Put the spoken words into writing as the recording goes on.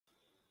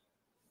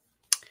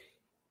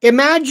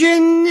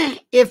Imagine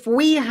if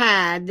we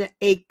had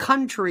a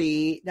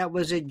country that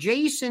was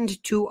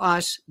adjacent to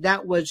us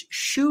that was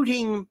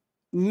shooting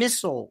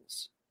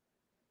missiles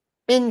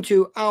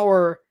into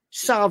our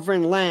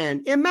sovereign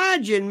land.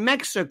 Imagine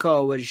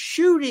Mexico was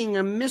shooting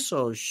a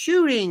missile,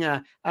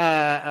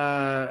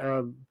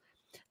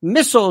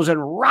 missiles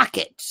and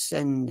rockets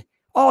and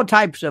all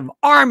types of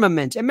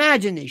armaments.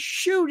 Imagine this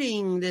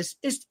shooting this.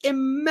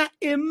 Imagine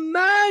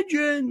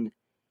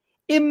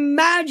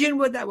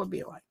what that would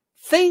be like.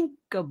 Think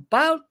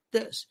about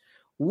this.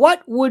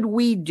 What would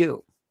we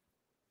do?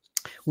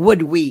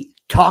 Would we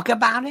talk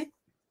about it?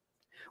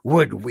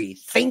 Would we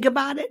think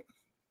about it?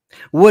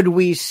 Would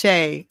we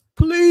say,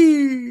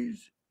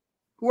 please,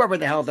 whoever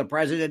the hell the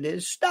president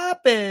is,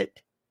 stop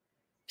it.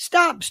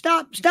 Stop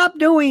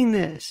doing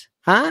this.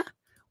 Huh?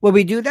 Would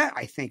we do that?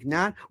 I think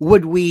not.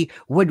 Would we,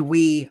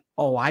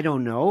 I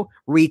don't know,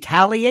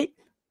 retaliate?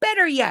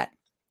 Better yet,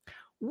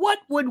 what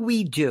would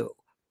we do?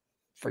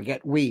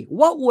 Forget we.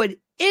 What would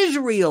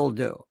Israel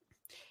do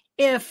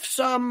if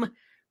some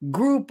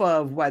group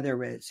of,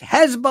 whether it's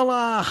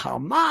Hezbollah,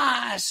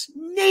 Hamas,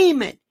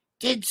 name it,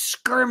 did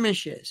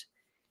skirmishes,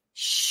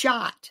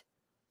 shot,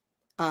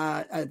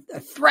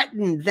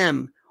 threatened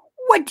them?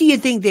 What do you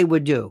think they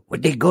would do?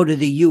 Would they go to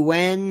the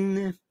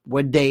UN?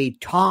 Would they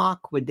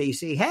talk? Would they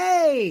say,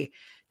 hey,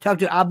 talk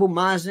to Abu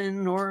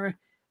Mazen or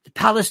the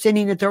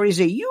Palestinian Authority,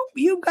 say,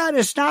 you got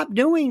to stop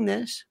doing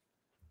this?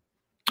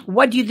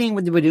 What do you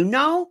think they would do?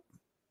 No.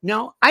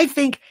 I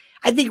think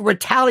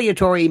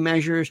retaliatory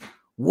measures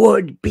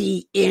would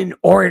be in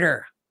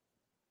order.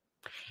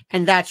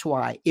 And that's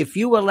why, if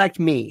you elect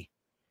me,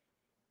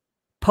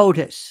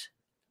 POTUS,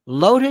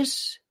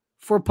 Lotus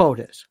for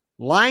POTUS,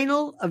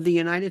 Lionel of the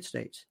United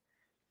States,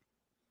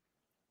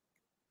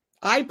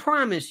 I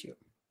promise you,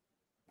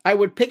 I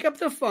would pick up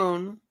the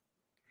phone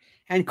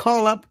and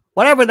call up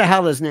whatever the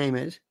hell his name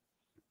is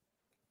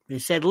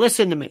and said,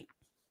 listen to me.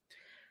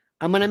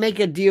 I'm going to make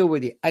a deal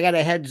with you. I got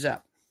a heads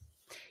up.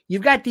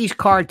 You've got these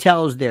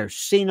cartels there,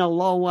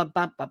 Sinaloa,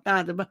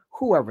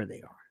 whoever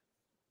they are,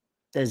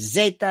 the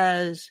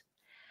Zetas.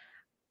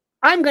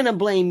 I'm going to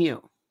blame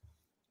you.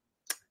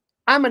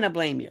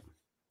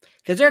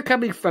 Because they're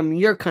coming from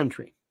your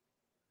country.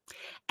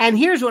 And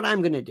here's what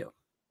I'm going to do.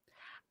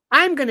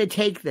 I'm going to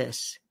take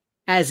this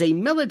as a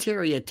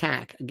military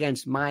attack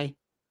against my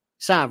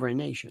sovereign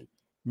nation.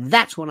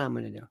 That's what I'm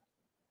going to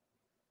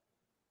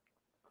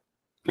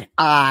do.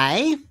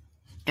 I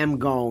am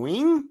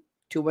going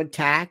to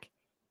attack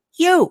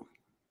you.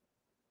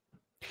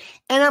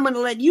 And I'm going to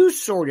let you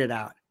sort it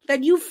out.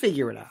 Let you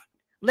figure it out.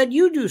 Let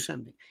you do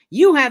something.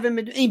 You haven't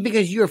been,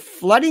 because you're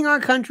flooding our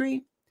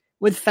country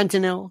with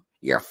fentanyl.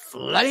 You're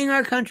flooding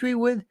our country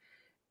with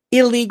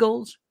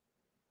illegals.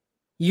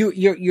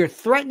 You're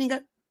threatening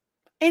it.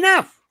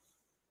 Enough.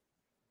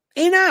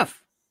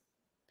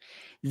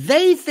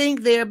 They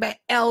think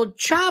El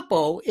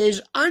Chapo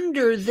is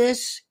under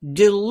this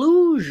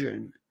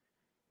delusion.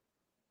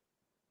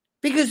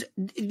 Because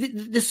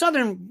the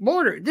southern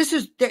border,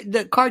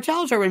 the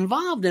cartels are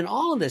involved in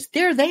all of this.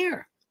 They're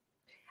there.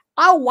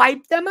 I'll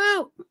wipe them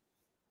out.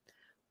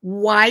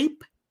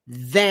 Wipe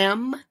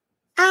them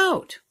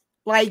out.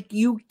 Like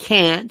you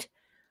can't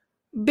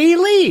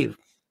believe.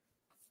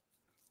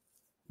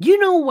 You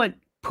know what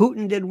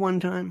Putin did one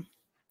time?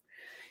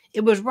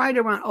 It was right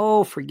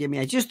around, forgive me,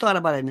 I just thought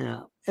about it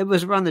now. It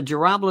was around the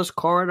Jarablus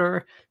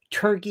corridor,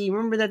 Turkey.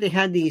 Remember that they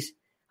had those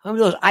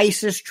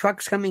ISIS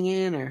trucks coming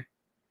in, or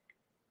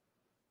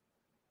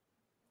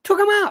took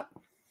them out.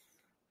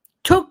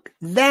 Took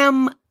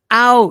them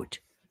out.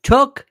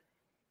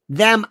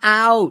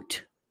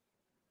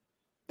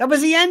 That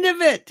was the end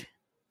of it.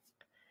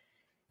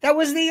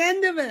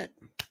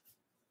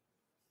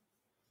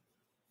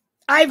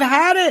 I've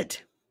had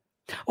it.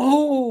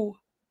 Oh,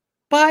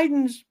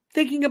 Biden's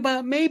thinking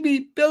about maybe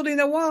building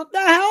the wall. The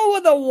hell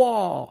with the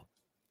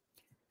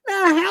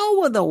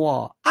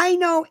wall. I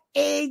know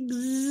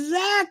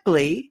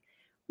exactly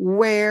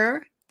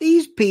where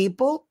these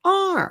people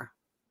are.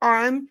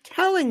 I'm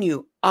telling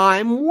you.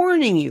 I'm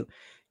warning you.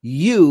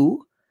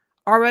 You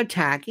are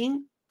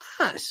attacking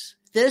us.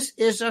 This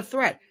is a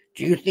threat.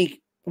 Do you think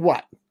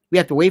what? We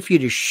have to wait for you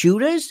to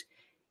shoot us?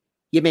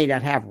 You may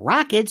not have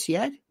rockets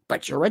yet,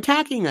 but you're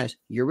attacking us.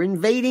 You're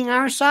invading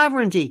our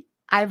sovereignty.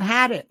 I've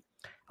had it.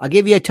 I'll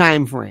give you a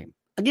time frame.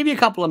 I'll give you a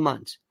couple of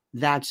months.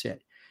 That's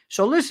it.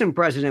 So listen,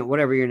 President,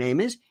 whatever your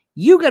name is,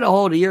 you get a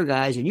hold of your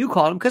guys and you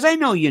call them, because I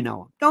know you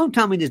know them. Don't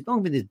tell me this.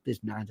 Don't be this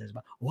nonsense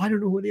about, I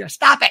don't know who they are.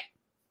 Stop it.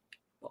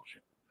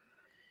 Bullshit.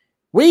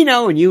 We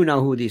know and you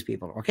know who these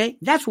people are, okay?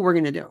 That's what we're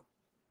going to do.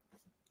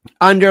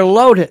 Under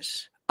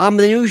Lotus, I'm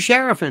the new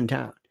sheriff in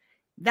town.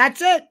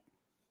 That's it.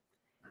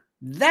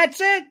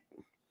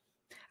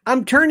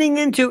 I'm turning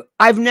into,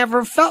 I've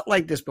never felt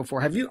like this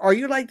before. Are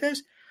you like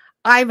this?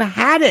 I've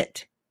had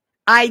it.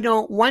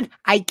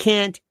 I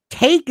can't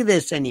take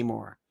this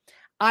anymore.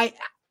 I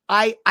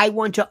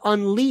want to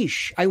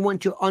unleash. I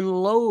want to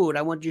unload.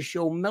 I want to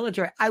show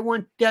military. I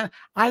want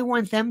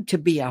them to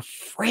be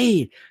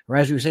afraid. Or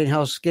as we say in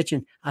Hell's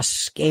Kitchen,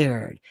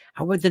 scared.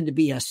 I want them to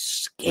be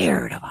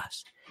scared of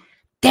us.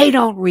 They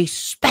don't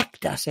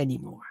respect us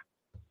anymore.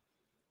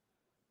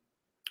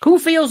 Who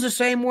feels the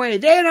same way?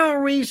 They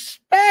don't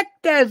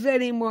respect us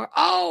anymore.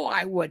 Oh,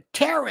 I would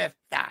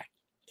terrify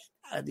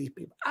these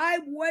people.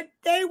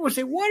 They would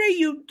say, what are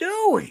you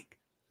doing?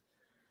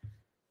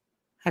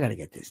 I got to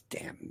get this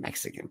damn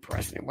Mexican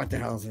president. What the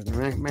hell is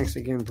this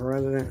Mexican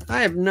president?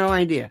 I have no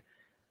idea.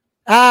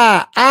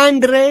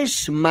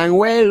 Andres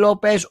Manuel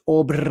López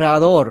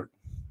Obrador.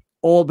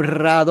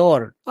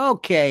 Obrador.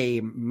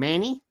 Okay,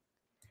 Manny.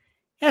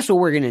 That's what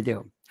we're going to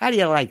do. How do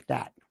you like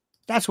that?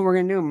 That's what we're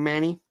going to do,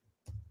 Manny.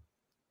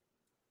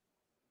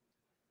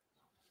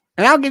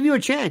 And I'll give you a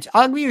chance.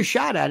 I'll give you a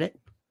shot at it.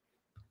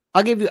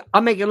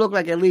 I'll make it look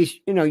like at least,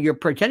 you're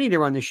pretending to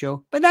run the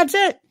show, but that's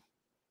it.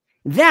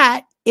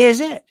 That is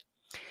it.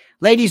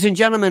 Ladies and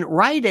gentlemen,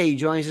 Rite Aid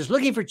joins us.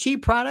 Looking for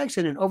cheap products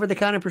and an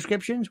over-the-counter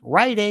prescriptions?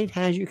 Rite Aid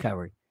has you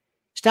covered.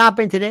 Stop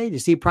in today to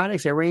see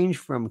products that range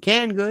from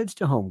canned goods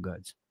to home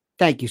goods.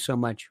 Thank you so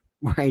much,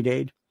 Rite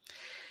Aid.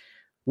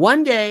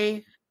 One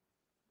day,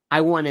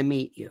 I want to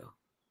meet you.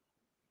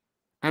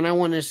 And I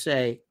want to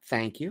say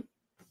thank you.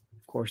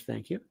 Of course,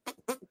 thank you.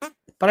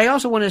 But I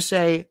also want to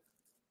say,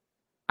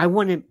 I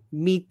want to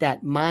meet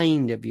that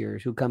mind of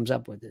yours who comes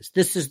up with this.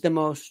 This is the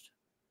most,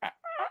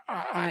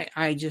 I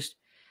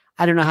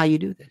don't know how you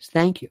do this.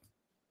 Thank you.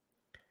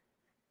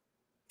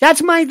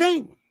 That's my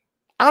thing.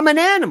 I'm an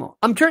animal.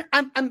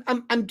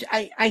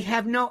 I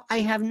have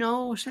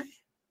no say.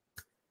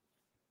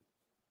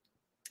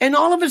 And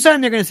all of a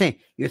sudden they're going to say,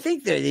 you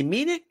think they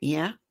mean it?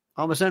 Yeah.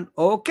 All of a sudden,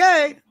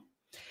 okay.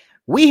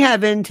 We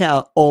have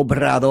intel,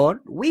 Obrador.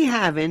 We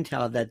have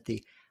intel that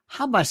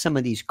how about some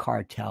of these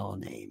cartel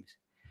names?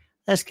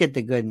 Let's get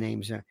the good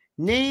names there.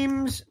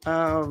 Names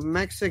of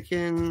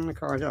Mexican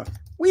cartel.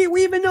 We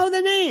even know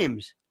the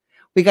names.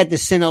 We got the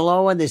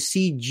Sinaloa, the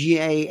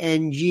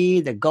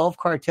CGANG, the Gulf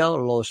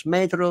Cartel, Los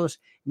Metros,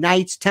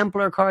 Knights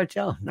Templar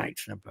Cartel,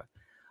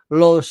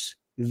 Los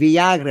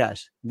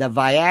Viagras, the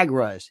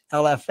Viagras,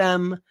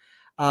 LFM,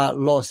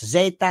 Los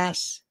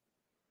Zetas,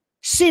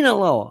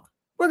 Sinaloa.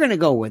 We're going to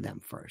go with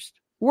them first.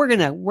 We're going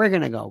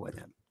to go with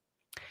them.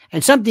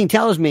 And something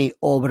tells me,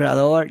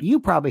 Obrador, you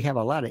probably have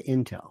a lot of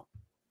intel.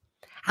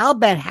 I'll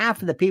bet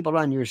half of the people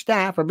on your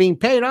staff are being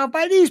paid off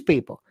by these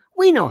people.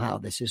 We know how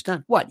this is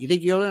done. What, you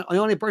think you're the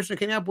only person who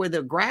came up with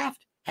a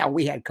graft? Hell,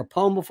 we had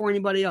Capone before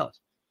anybody else.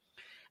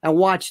 And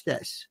watch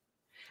this.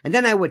 And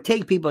then I would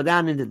take people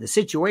down into the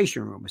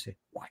Situation Room and say,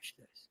 watch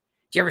this.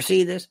 Did you ever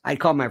see this? I'd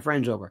call my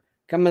friends over.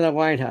 Come to the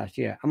White House.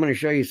 Yeah, I'm going to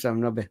show you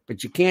something.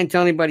 But you can't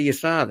tell anybody you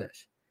saw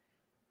this.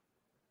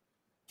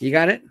 You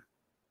got it?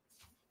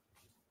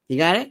 You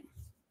got it?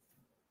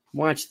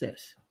 Watch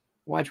this.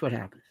 Watch what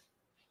happens.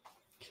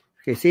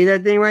 Okay, see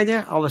that thing right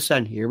there? All of a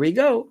sudden, here we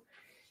go.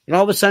 And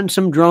all of a sudden,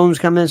 some drones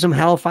come in, some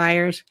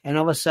hellfires. And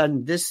all of a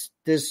sudden, this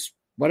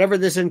whatever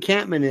this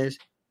encampment is,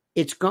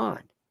 it's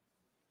gone.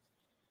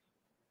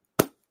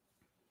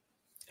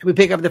 We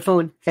pick up the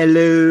phone.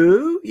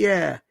 Hello?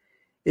 Yeah.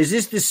 Is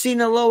this the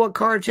Sinaloa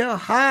cartel?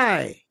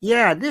 Hi.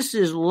 Yeah, this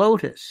is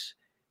Lotus.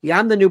 Yeah,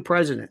 I'm the new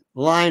president.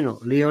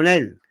 Lionel.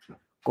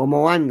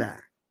 ¿Cómo anda?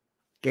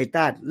 ¿Qué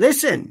tal?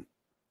 Listen.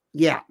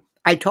 Yeah,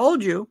 I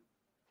told you.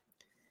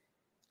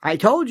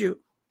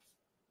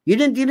 You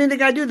didn't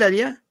think I'd do that,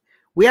 yeah?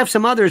 We have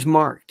some others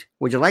marked.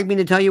 Would you like me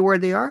to tell you where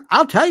they are?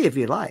 I'll tell you if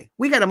you like.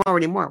 We got them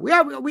already marked. We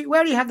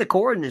already have the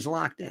coordinates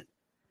locked in.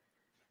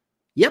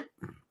 Yep.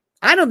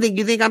 I don't think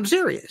you think I'm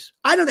serious.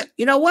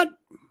 You know what?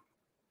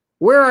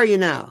 Where are you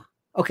now?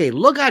 Okay,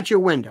 look out your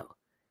window.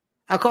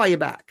 I'll call you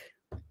back.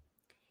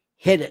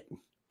 Hit it.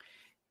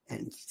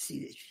 And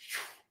see this.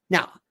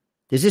 Now,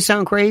 does this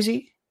sound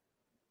crazy?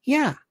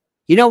 Yeah.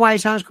 You know why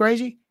it sounds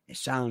crazy? It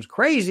sounds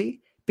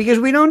crazy because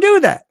we don't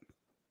do that.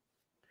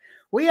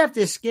 We have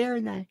to scare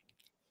that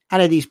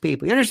out of these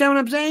people. You understand what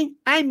I'm saying?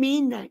 I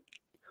mean that.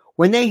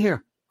 When they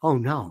hear, oh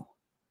no,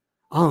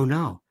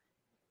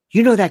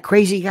 you know that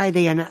crazy guy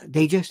they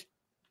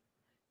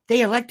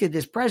elected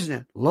this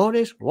president,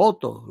 Lote,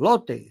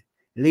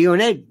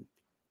 Leonel,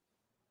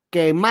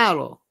 que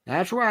malo.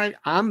 That's right.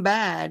 I'm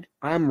bad.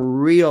 I'm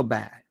real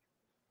bad.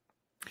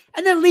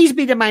 And that leads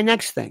me to my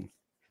next thing.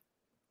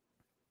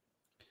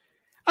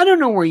 I don't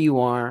know where you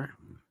are,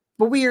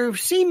 but we are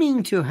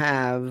seeming to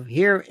have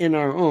here in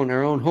our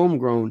own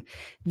homegrown,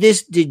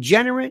 this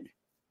degenerate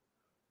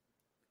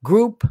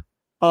group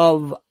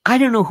of, I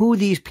don't know who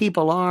these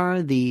people are.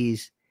 I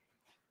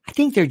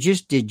think they're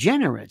just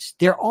degenerates.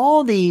 They're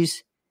all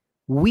these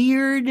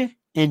weird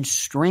and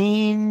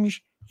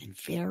strange and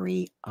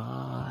very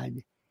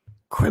odd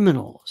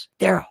criminals.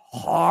 They're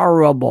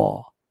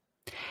horrible.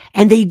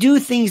 And they do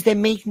things that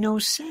make no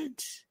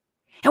sense.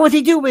 And what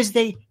they do is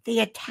they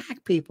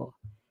attack people.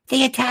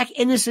 They attack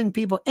innocent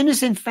people,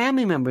 innocent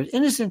family members,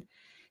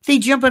 They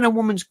jump in a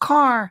woman's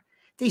car.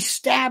 They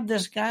stab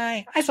this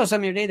guy. I saw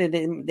something today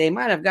that they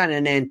might have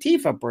gotten an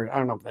Antifa person. I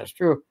don't know if that's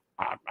true.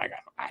 I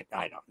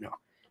don't know.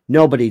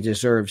 Nobody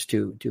deserves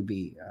to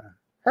be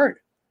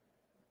hurt.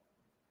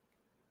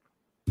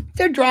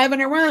 They're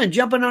driving around,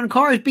 jumping on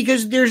cars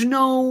because there's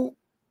no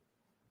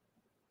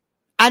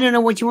I don't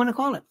know what you want to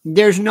call it.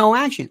 There's no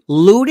action.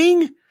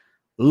 Looting.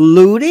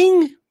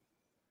 Did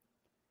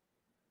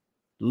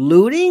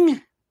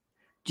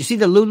you see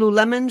the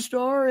Lululemon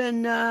store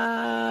in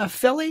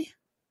Philly?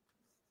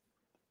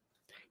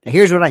 Now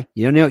here's what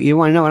you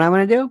want to know what I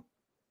want to do?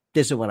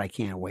 This is what I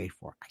can't wait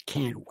for. I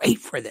can't wait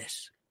for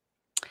this.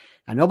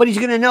 Now nobody's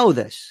going to know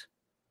this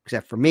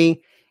except for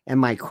me and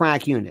my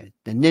crack unit,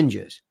 the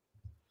ninjas.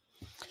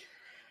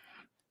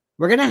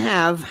 We're going to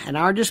have at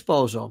our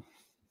disposal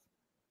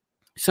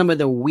some of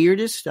the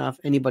weirdest stuff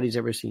anybody's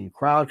ever seen.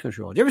 Crowd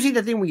control. Did you ever see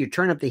that thing where you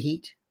turn up the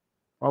heat?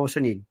 All of a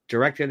sudden you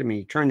direct it. I mean,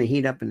 you turn the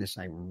heat up and it's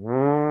like,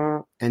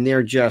 and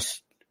they're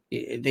just,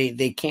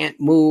 they can't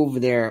move.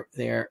 They're,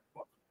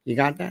 you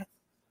got that?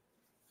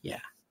 Yeah.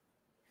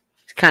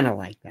 It's kind of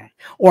like that.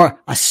 Or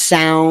a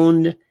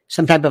sound,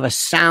 some type of a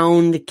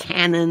sound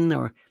cannon,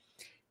 or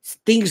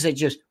things that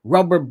just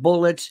rubber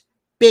bullets,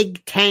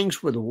 big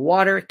tanks with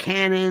water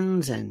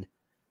cannons and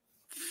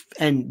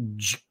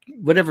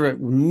whatever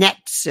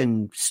nets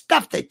and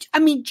stuff that, I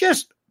mean,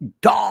 just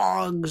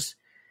dogs.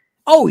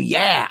 Oh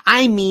yeah.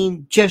 I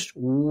mean, just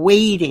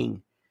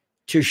waiting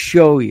to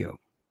show you,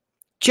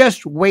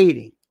 just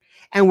waiting.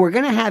 And we're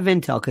going to have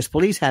intel because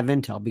police have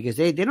intel because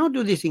they don't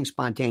do these things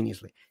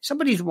spontaneously.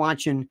 Somebody's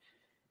watching.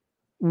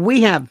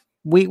 We have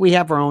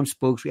our own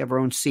spooks. We have our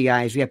own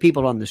CIs. We have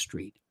people on the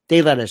street.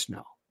 They let us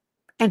know.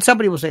 And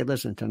somebody will say,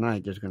 listen,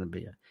 tonight there's going to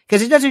be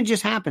because it doesn't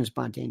just happen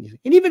spontaneously.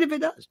 And even if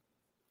it does,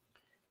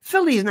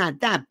 Philly is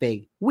not that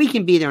big. We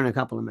can be there in a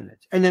couple of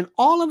minutes. And then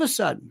all of a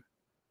sudden,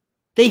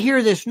 they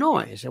hear this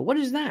noise. What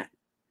is that?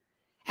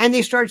 And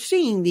they start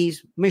seeing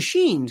these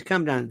machines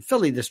come down.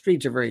 Philly, the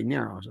streets are very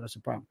narrow, so that's a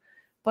problem.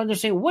 But they're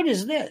saying, what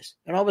is this?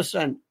 And all of a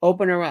sudden,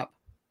 open her up.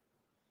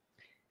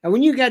 And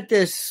when you get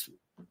this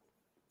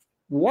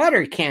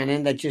water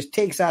cannon that just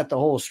takes out the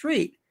whole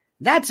street,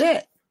 that's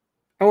it.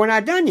 And we're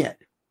not done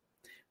yet.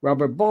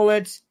 Rubber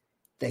bullets,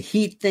 the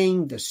heat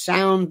thing, the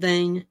sound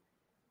thing.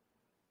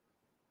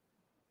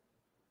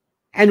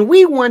 And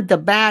we want the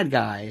bad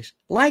guys,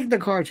 like the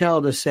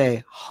cartel, to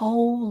say,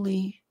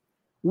 holy,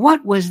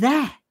 what was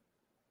that?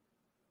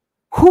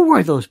 Who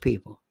were those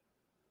people?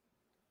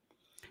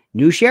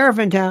 New sheriff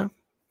in town.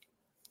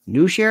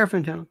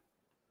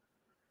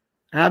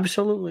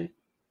 Absolutely.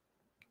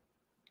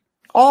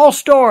 All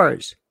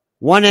stores,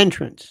 one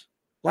entrance.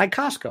 Like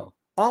Costco.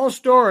 All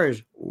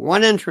stores,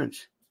 one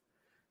entrance.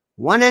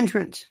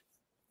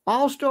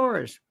 All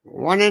stores,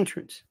 one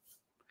entrance.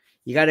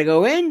 You got to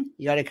go in,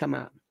 you got to come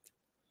out.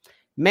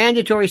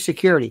 Mandatory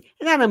security.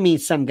 And I don't mean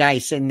some guy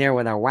sitting there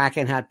with a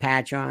whacking hot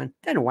patch on.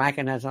 Then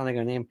whacking hot's not like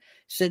a name.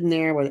 Sitting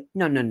there with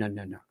no.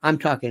 I'm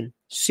talking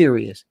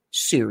serious.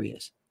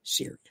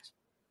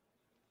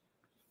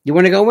 You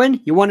want to go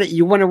in? You want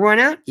to run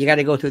out? You got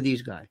to go through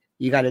these guys.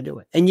 You got to do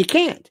it. And you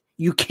can't.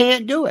 You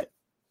can't do it.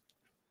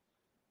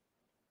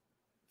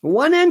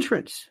 One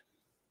entrance.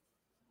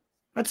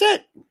 That's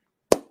it.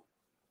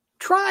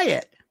 Try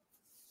it.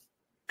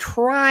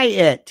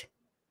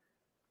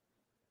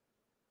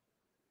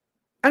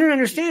 I don't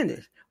understand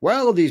this.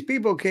 Well, these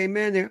people came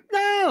in there.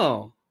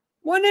 No.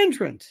 One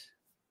entrance.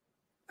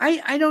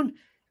 I don't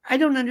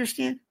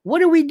understand.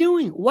 What are we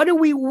doing? What are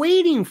we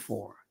waiting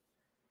for?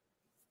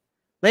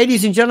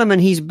 Ladies and gentlemen,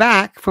 he's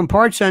back from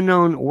Parts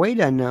Unknown, Weight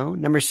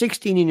Unknown, number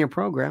 16 in your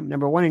program,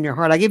 number 1 in your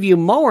heart. I give you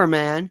Mower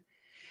Man.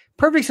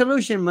 Perfect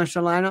solution,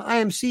 Mr. Lionel. I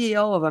am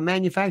CEO of a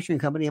manufacturing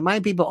company, and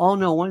my people all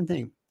know one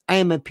thing. I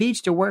am a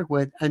peach to work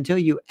with until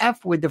you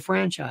F with the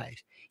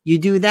franchise. You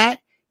do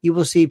that, you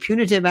will see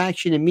punitive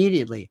action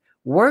immediately.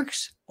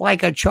 Works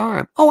like a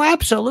charm. Oh,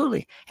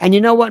 absolutely. And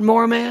you know what,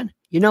 Mower Man?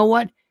 You know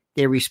what?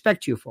 They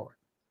respect you for it.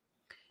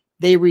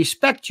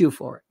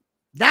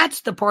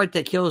 That's the part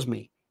that kills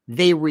me.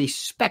 They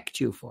respect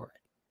you for it.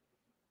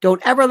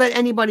 Don't ever let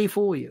anybody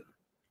fool you.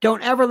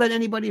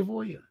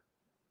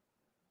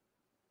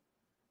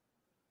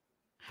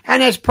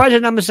 And as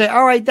president, I'm going to say,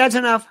 all right, that's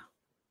enough.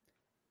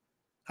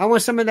 I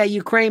want some of that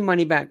Ukraine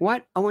money back.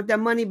 What? I want that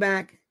money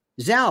back.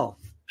 Zell,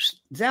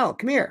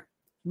 come here.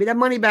 Give me that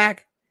money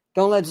back.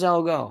 Don't let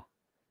Zell go.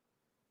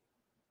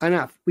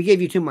 Enough. We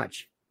gave you too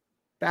much.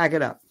 Back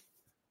it up.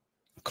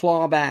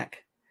 Claw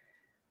back.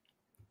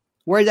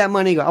 Where'd that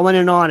money go? I want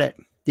an audit.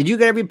 Did you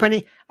get every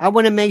penny? I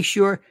want to make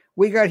sure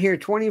we got here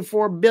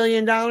 $24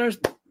 billion.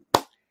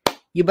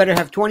 You better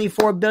have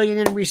 $24 billion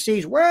in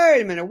receipts.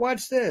 Wait a minute.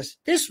 What's this?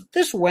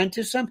 This went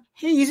to some,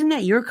 hey, isn't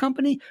that your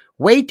company?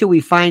 Wait till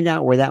we find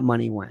out where that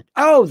money went.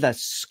 Oh, the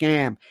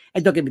scam.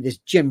 And don't give me this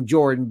Jim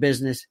Jordan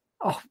business.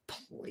 Oh,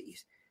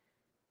 please.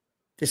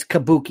 This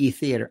kabuki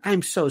theater.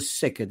 I'm so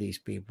sick of these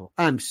people.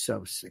 I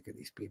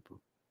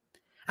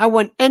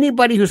want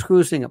anybody who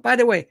screws things up. By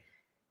the way,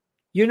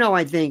 you know,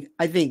 I think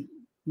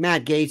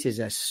Matt Gaetz is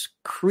a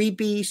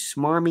creepy,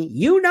 smarmy.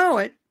 You know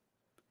it.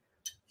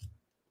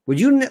 Would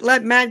you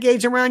let Matt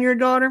Gaetz around your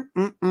daughter?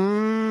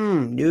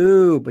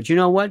 No. But you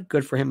know what?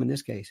 Good for him in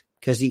this case.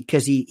 Because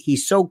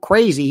he's so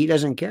crazy, he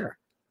doesn't care.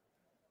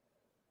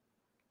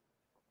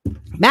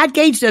 Matt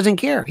Gaetz doesn't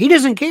care. He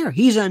doesn't care.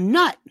 He's a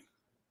nut.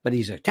 But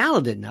he's a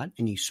talented nut,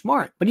 and he's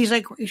smart. But he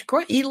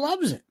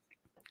loves it.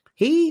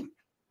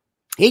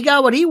 He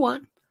got what he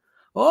wanted.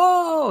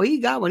 Oh, he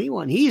got what he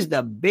wanted. He's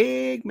the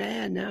big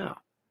man now.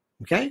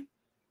 Okay?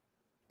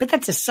 But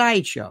that's a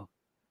sideshow.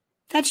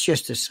 That's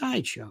just a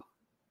sideshow.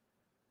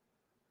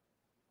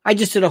 I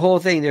just did a whole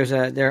thing.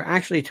 They're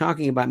actually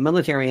talking about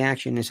military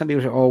action, and some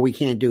people say, "Oh, we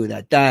can't do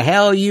that." The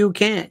hell you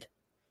can't.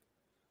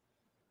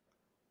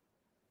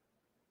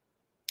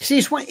 See,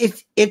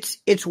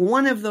 it's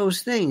one of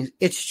those things.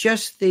 It's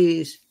just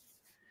these.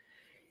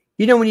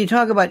 You know, when you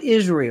talk about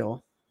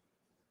Israel,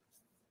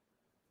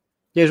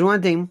 there's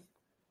one thing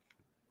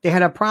they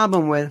had a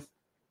problem with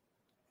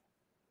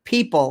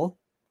people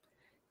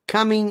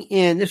coming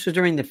in. This was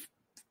during the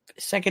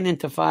Second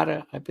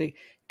Intifada, I believe,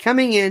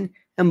 coming in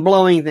and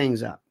blowing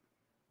things up,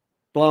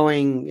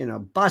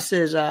 blowing,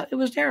 buses up. It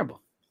was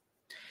terrible.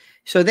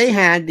 So they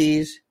had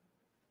these,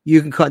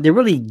 you can call it, they're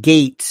really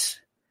gates,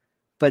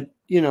 but,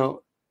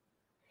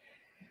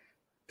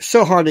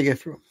 so hard to get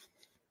through.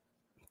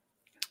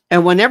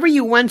 And whenever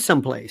you went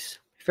someplace,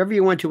 if ever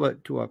you went to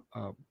a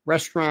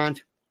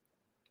restaurant,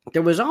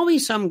 there was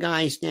always some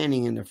guy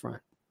standing in the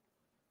front,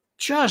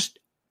 just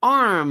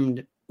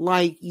armed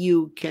like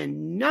you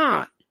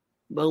cannot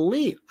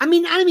believe. I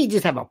don't mean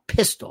just have a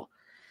pistol,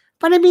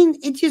 but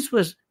it just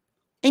was,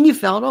 and you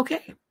felt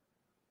okay.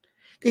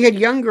 They had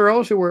young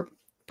girls who were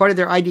part of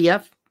their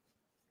IDF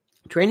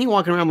training,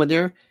 walking around with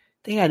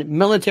they had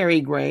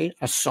military grade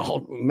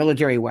assault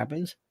military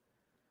weapons,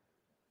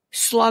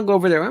 slung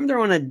over their arm. They're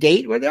on a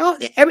date where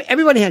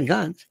everybody had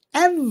guns.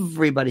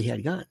 Everybody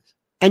had guns.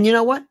 And you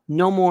know what?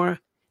 No more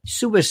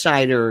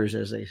suiciders,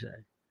 as they say.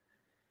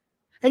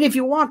 And if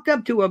you walked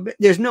up to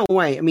there's no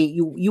way.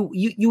 You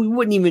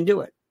wouldn't even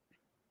do it.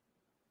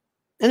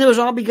 And it was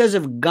all because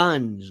of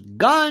guns.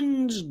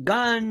 Guns.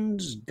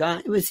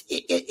 It was,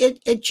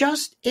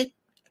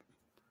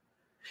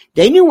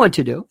 they knew what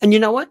to do. And you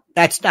know what?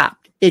 That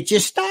stopped. It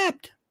just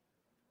stopped.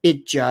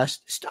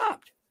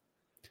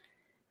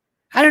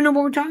 I don't know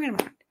what we're talking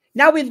about.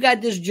 Now we've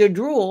got this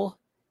jadrul,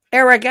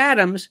 Eric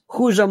Adams,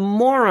 who's a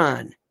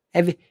moron.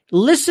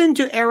 Listen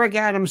to Eric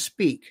Adams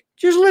speak.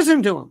 Just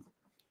listen to him.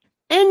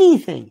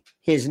 Anything.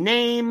 His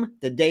name,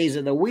 the days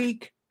of the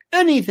week,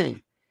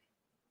 anything.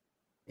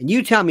 And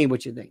you tell me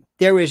what you think.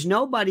 There is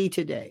nobody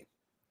today.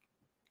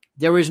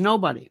 There is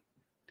nobody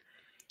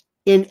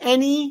in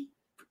any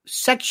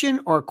section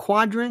or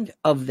quadrant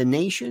of the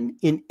nation,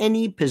 in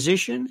any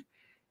position,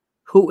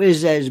 who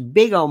is as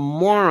big a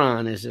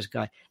moron as this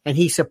guy. And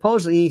he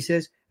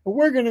says,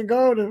 we're going to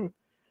go to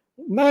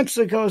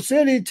Mexico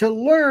City to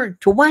learn.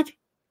 To what?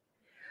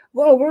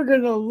 Well, we're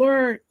going to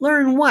learn.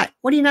 Learn what?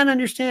 What do you not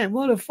understand?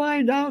 Well, to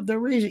find out the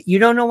reason. You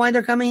don't know why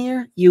they're coming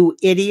here? You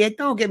idiot.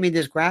 Don't give me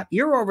this crap.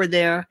 You're over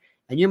there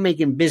and you're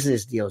making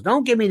business deals.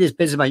 Don't give me this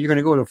business about you're going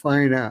to go to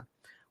find out.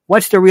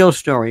 What's the real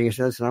story? He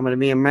says, I'm going to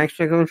be in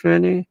Mexico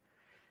City.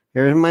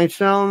 Here's my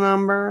cell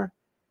number.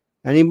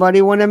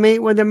 Anybody want to meet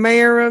with the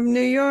mayor of New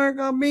York?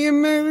 I'll be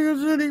in Mexico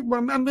City.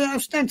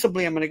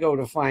 Ostensibly, I'm going to go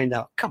to find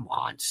out. Come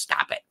on,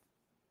 stop it.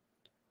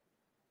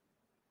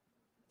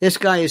 This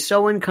guy is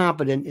so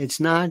incompetent,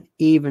 it's not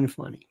even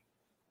funny.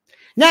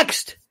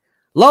 Next,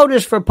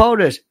 Lotus for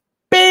POTUS.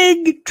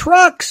 Big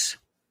trucks.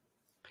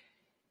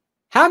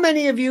 How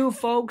many of you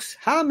folks,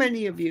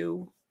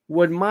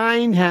 would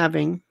mind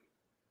having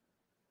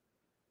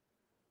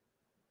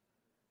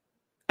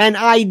an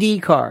ID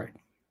card?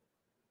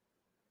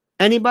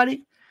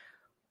 Anybody?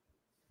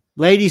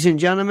 Ladies and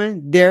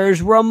gentlemen,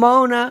 there's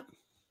Ramona.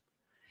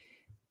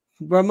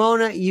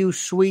 Ramona, you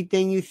sweet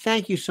thing. You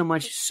thank you so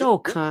much. So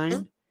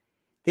kind.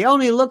 They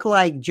only look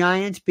like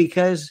giants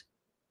because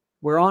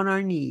we're on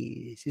our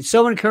knees. It's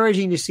so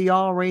encouraging to see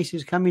all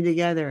races coming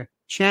together,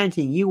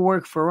 chanting, you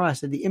work for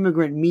us at the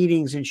immigrant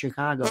meetings in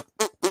Chicago.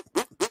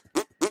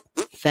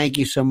 Thank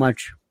you so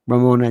much,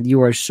 Ramona.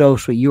 You are so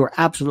sweet. You are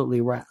absolutely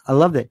right. I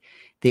love that.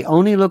 They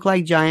only look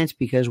like giants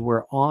because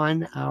we're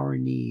on our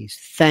knees.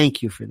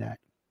 Thank you for that.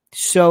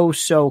 So,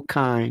 so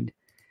kind.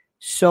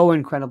 So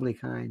incredibly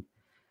kind.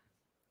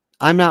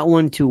 I'm not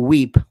one to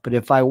weep, but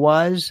if I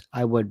was,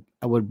 I would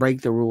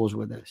break the rules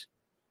with this.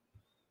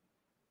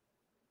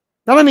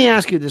 Now let me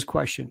ask you this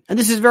question, and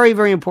this is very,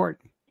 very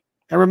important.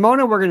 And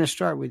Ramona, we're going to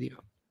start with you.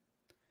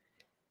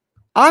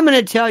 I'm going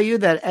to tell you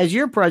that as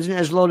your president,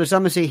 as Lotus,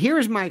 I'm going to say,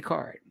 here's my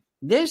card.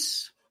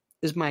 This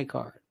is my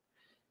card.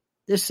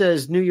 This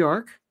says New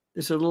York.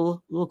 This is a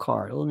little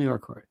card, a little New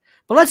York card.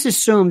 But let's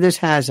assume this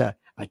has a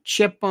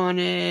chip on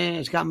it.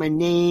 It's got my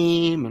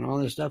name and all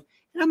this stuff.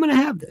 And I'm going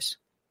to have this.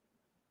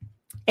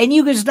 And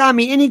you can stop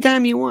me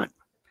anytime you want.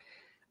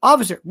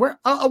 Officer,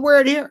 I'll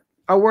wear it here.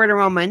 I'll wear it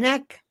around my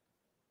neck.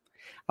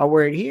 I'll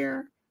wear it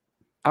here.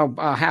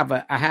 I have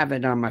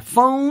it on my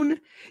phone.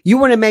 You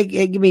want to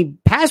give me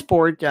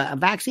passport, a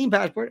vaccine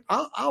passport?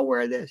 I'll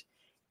wear this.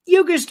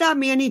 You can stop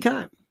me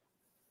anytime.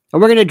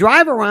 And we're going to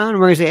drive around and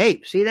we're going to say,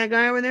 hey, see that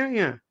guy over there?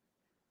 Yeah.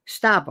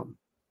 Stop him.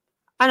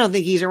 I don't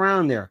think he's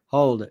around there.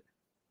 Hold it.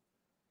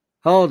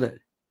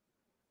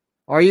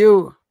 Are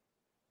you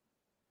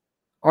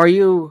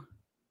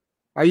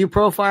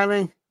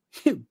profiling?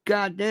 You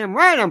goddamn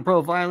right I'm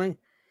profiling.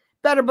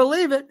 Better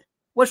believe it.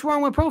 What's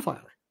wrong with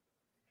profiling?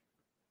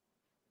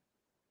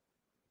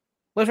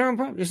 What's wrong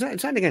with profiling?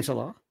 It's not against the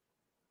law.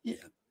 Yeah.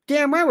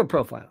 Damn right we're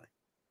profiling.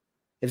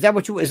 Is that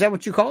what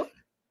you call it?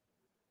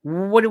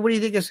 What do you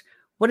think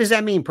what does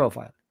that mean,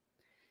 profiling?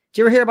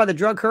 Did you ever hear about the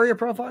drug courier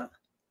profile?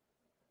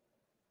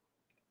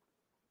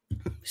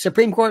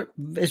 Supreme Court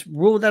has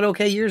ruled that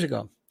okay years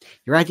ago.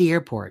 You're at the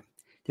airport.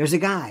 There's a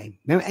guy.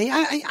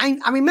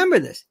 I remember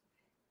this.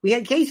 We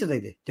had cases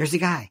like this. There's a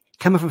guy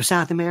coming from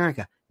South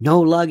America,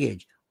 no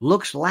luggage,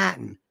 looks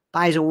Latin,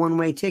 buys a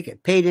one-way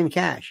ticket, paid in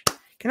cash.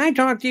 Can I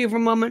talk to you for a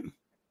moment?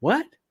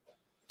 What?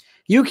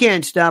 You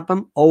can't stop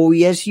him. Oh,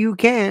 yes, you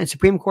can.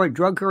 Supreme Court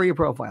drug courier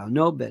profile.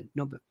 No bid.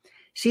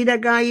 See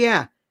that guy?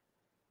 Yeah.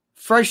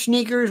 Fresh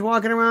sneakers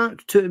walking around?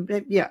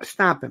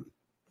 Stop him.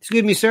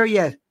 Excuse me, sir.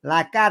 Yes.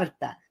 La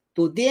carta.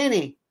 ¿Tú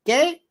tienes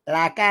qué?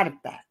 La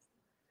carta.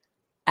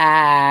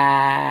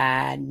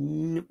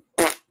 No.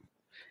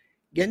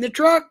 Get in the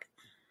truck.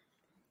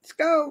 Let's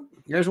go.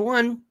 There's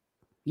one.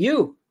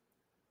 You.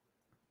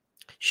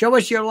 Show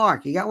us your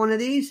lark. You got one of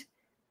these?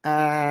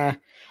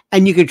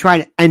 And you can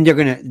try to, and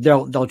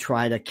they'll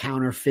try to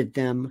counterfeit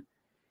them.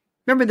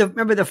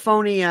 Remember the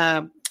phony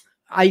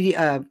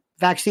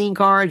vaccine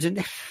cards,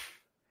 and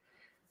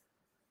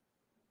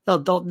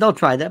they'll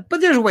try that.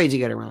 But there's ways to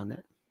get around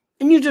that.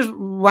 And you just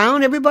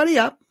round everybody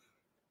up,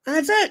 and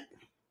that's it.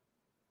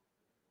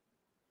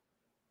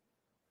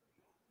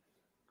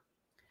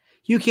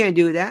 You can't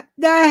do that.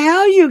 The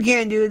hell you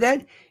can't do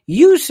that.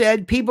 You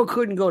said people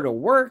couldn't go to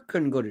work,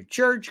 couldn't go to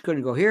church,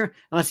 couldn't go here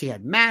unless you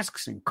had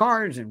masks and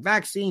cards and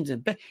vaccines.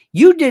 And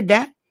you did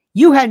that.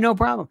 You had no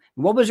problem.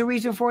 What was the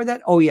reason for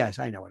that? Oh, yes,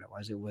 I know what it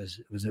was. It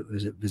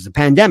was the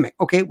pandemic.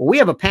 Okay, well, we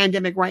have a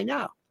pandemic right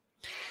now.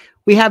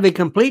 We have a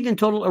complete and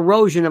total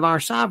erosion of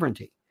our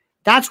sovereignty.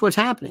 That's what's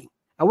happening.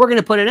 And we're going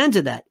to put an end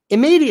to that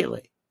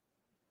immediately.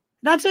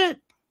 That's it.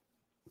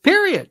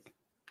 Period.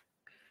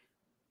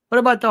 What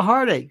about the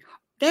heartache?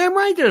 Damn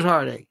right there's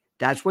heartache.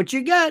 That's what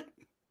you get.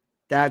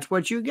 That's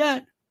what you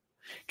get.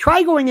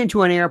 Try going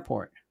into an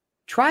airport.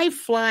 Try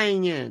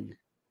flying in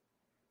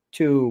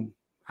to,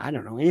 I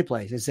don't know, any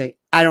place and say,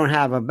 I don't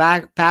have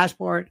a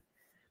passport.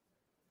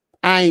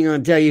 I ain't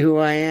going to tell you who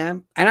I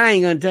am. And I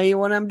ain't going to tell you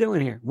what I'm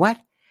doing here. What?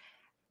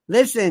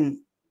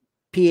 Listen,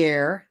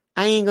 Pierre,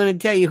 I ain't going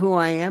to tell you who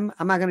I am.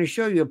 I'm not going to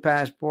show you a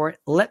passport.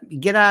 Let me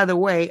get out of the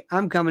way.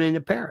 I'm coming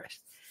into Paris.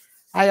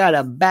 I got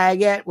a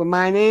baguette with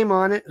my name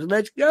on it.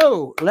 Let's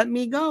go. Let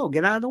me go.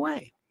 Get out of the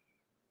way.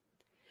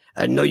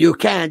 No, you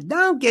can't.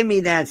 Don't give me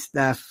that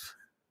stuff.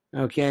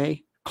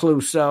 Okay,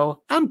 Clouseau.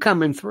 I'm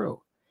coming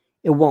through.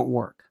 It won't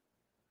work.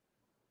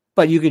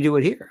 But you can do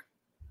it here.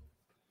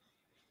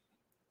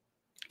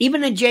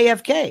 Even at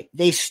JFK,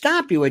 they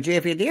stop you at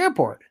JFK at the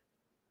airport.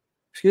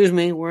 Excuse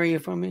me, where are you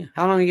from here?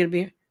 How long are you going to be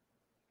here?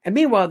 And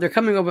meanwhile, they're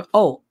coming over.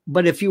 Oh,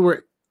 but if you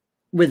were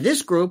with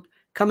this group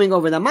coming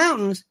over the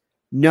mountains,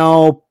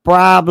 no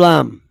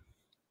problem.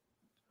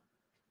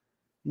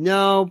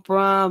 No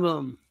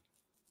problem.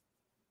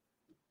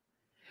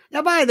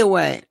 Now, by the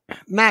way,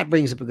 Matt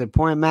brings up a good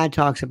point. Matt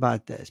talks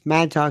about this.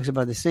 Matt talks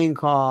about this thing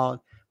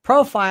called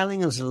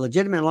profiling as a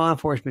legitimate law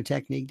enforcement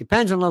technique.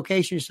 Depends on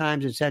locations,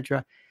 times,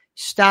 etc.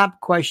 Stop,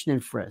 question,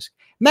 and frisk.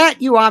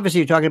 Matt, you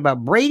obviously are talking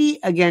about Brady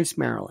against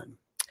Maryland.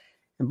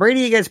 And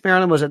Brady against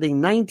Maryland was, I think,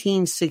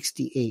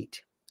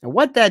 1968. And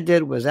what that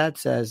did was that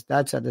said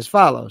as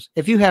follows.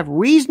 If you have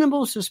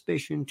reasonable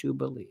suspicion to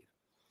believe.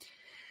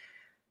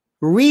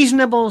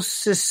 Reasonable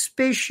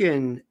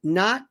suspicion,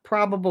 not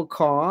probable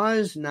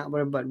cause, not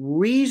whatever, but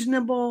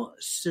reasonable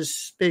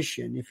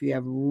suspicion. If you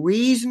have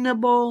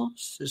reasonable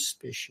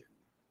suspicion,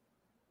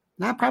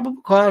 not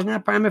probable cause,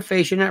 not prima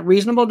facie, not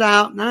reasonable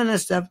doubt, none of that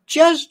stuff,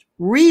 just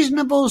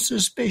reasonable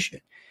suspicion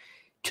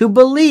to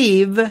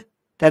believe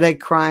that a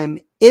crime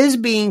is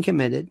being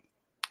committed,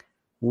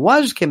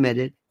 was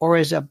committed, or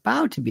is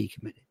about to be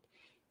committed.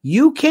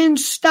 You can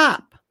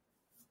stop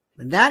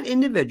that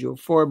individual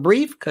for a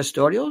brief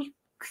custodial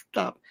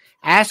stop.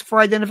 Ask for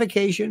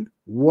identification.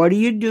 What are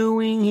you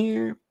doing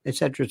here?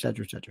 Etc.,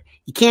 etc., etc.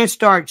 You can't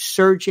start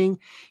searching.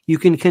 You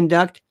can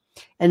conduct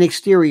an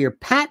exterior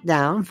pat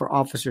down for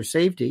officer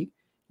safety.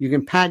 You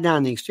can pat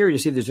down the exterior to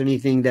see if there's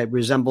anything that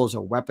resembles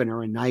a weapon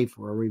or a knife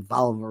or a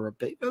revolver or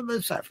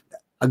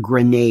a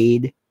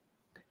grenade.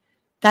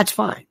 That's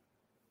fine.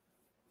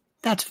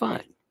 That's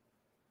fine.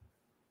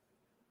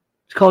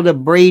 It's called a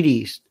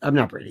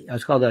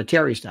it's called a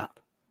Terry stop.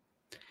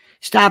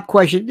 Stop,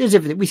 question. There's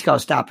everything. We call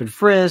it stop and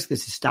frisk.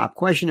 This is stop,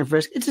 question, and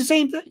frisk. It's the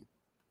same thing.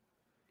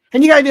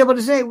 And you got to be able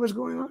to say what's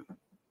going on.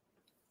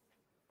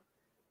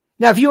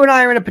 Now, if you and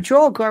I are in a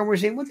patrol car and we're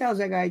saying, what the hell is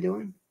that guy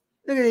doing?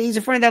 Look at it. He's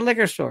in front of that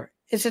liquor store.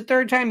 It's the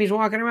third time he's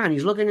walking around.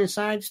 He's looking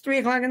inside. It's 3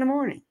 o'clock in the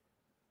morning.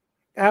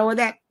 How with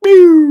that?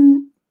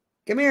 Come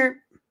here.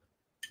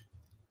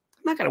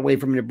 I'm not going to wait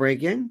for him to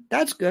break in.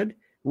 That's good.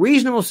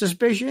 Reasonable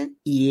suspicion?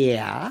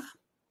 Yeah.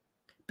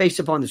 Based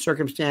upon the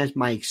circumstance,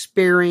 my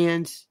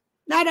experience.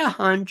 Not a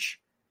hunch.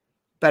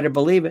 Better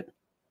believe it.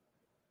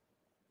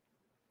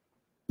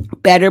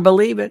 Better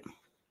believe it.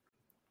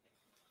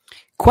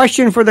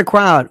 Question for the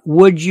crowd.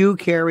 Would you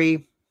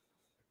carry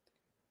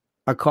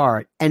a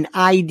card, an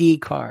ID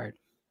card?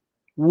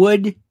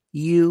 Would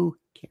you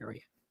carry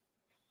it.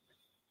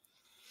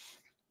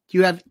 Do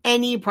you have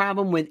any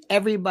problem with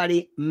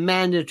everybody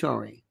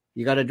mandatory?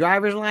 You got a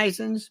driver's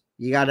license.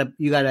 You got to,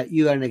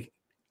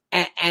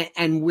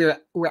 and we're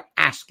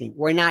asking.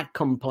 We're not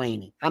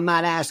complaining. I'm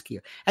not asking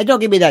you. And don't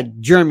give me that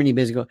Germany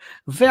business. Go,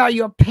 where are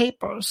your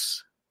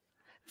papers?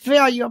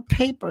 Where are your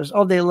papers?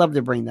 Oh, they love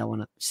to bring that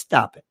one up.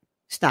 Stop it.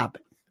 Stop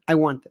it. I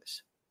want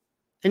this.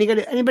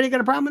 Anybody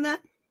got a problem with that?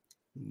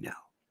 No.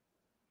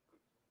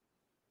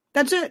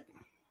 That's it.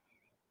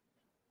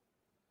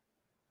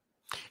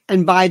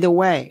 And by the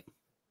way,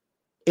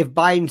 if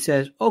Biden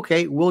says,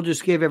 okay, we'll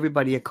just give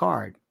everybody a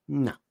card.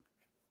 No.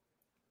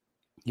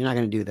 You're not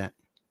going to do that.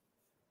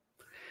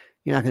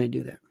 You're not going to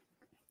do that.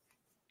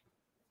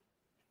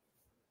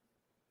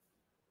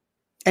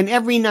 And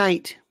every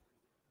night,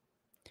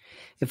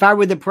 if I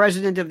were the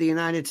president of the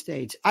United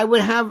States, I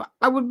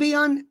would be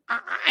on,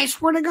 I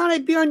swear to God,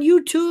 I'd be on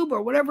YouTube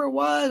or whatever it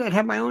was. I'd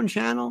have my own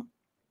channel.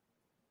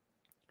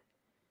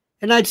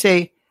 And I'd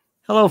say,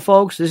 hello,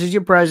 folks, this is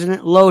your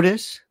president,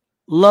 Lotus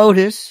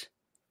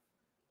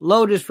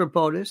for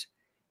POTUS.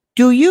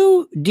 Do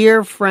you,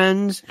 dear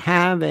friends,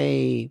 have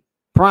a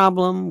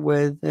problem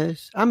with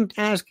this? I'm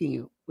asking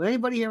you, would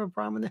anybody have a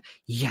problem with that?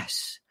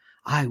 Yes,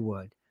 I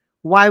would.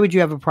 Why would you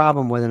have a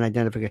problem with an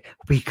identification?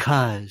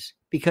 Because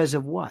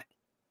of what?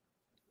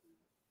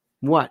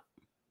 What?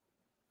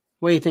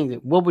 What do you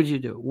think? What would you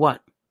do?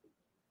 What?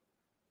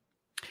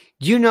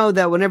 Do you know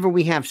that whenever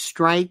we have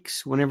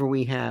strikes,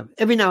 every now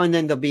and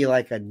then there'll be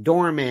like a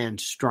doorman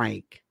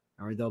strike,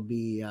 or there'll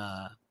be,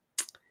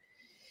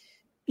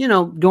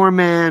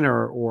 doorman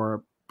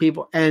or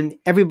people, and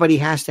everybody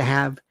has to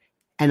have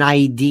an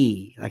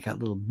ID, like a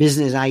little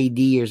business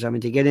ID or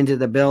something to get into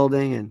the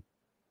building. And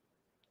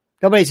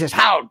nobody says,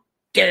 how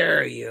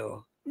dare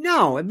you?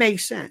 No, it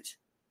makes sense.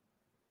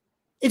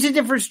 It's a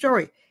different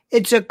story.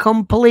 It's a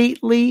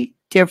completely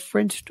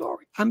different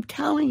story. I'm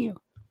telling you.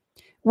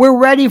 We're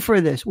ready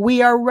for this.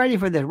 We are ready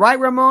for this. Right,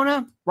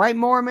 Ramona? Right,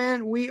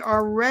 Moorman? We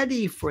are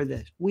ready for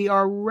this. We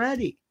are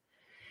ready.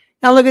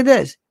 Now look at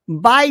this.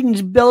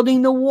 Biden's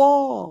building the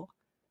wall.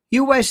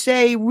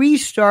 USA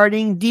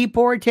restarting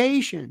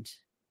deportations.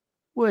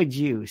 Would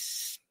you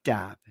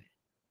stop it?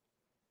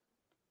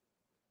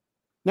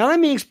 Now let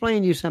me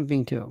explain to you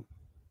something too.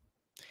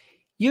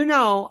 You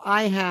know,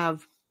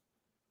 and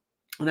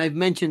I've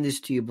mentioned this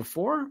to you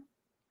before,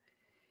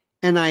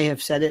 and I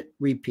have said it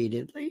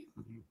repeatedly.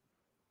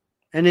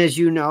 And as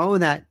you know,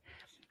 that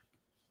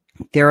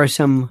there are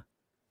some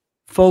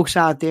folks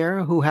out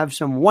there who have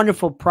some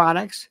wonderful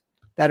products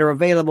that are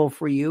available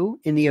for you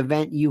in the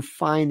event you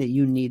find that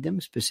you need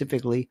them.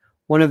 Specifically,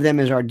 one of them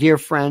is our dear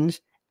friends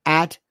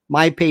at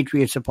My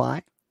Patriot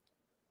Supply.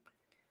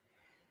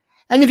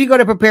 And if you go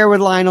to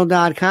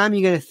preparewithlionel.com,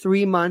 you get a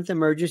 3-month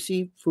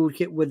emergency food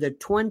kit with a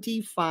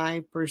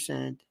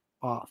 25%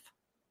 off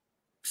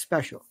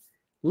special.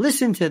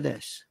 Listen to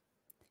this.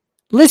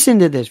 Listen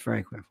to this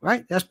very quick,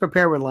 right? That's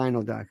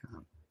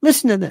preparewithlionel.com.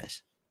 Listen to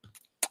this.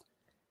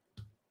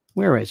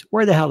 Where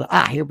the hell?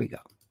 Here we go.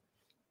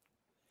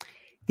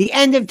 The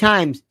end of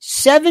times,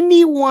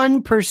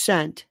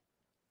 71%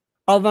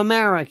 of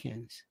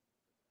Americans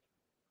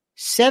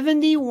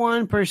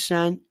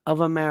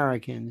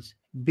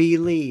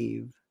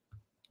believe,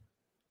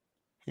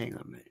 hang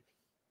on a minute,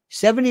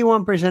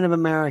 71% of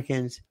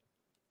Americans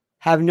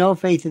have no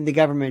faith in the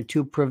government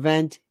to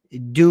prevent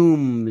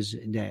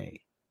doomsday.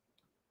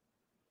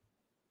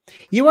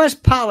 U.S.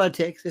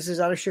 politics, this is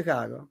out of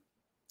Chicago,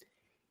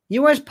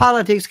 U.S.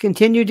 politics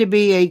continue to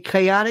be a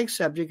chaotic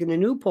subject, and a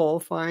new poll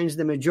finds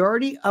the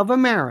majority of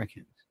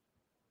Americans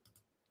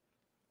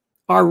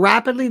are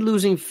rapidly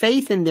losing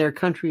faith in their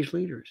country's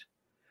leaders.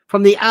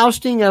 From the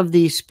ousting of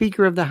the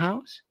Speaker of the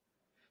House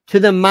to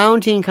the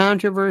mounting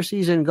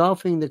controversies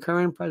engulfing the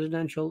current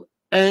presidential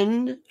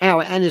and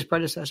his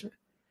predecessor,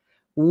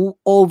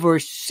 over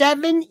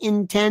 7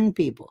 in 10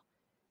 people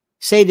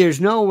say there's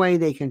no way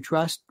they can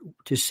trust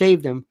to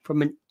save them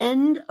from an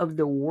end of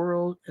the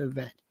world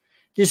event.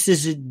 This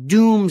is a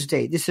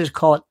doomsday. This is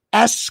called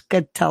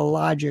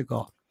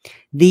eschatological.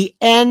 The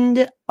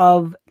end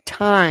of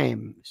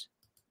times.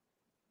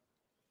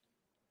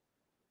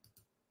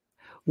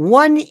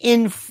 1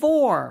 in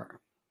 4.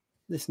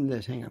 Listen to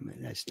this. Hang on a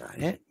minute. That's not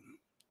it.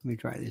 Let me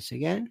try this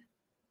again.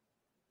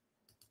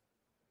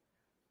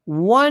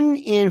 1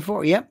 in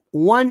 4. Yep.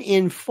 1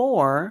 in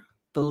 4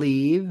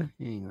 believe.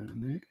 Hang on a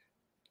minute.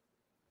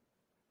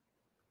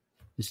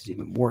 This is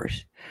even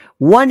worse.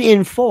 1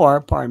 in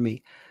 4,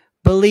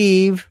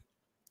 believe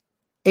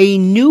a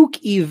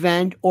nuke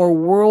event or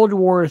World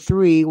War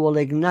III will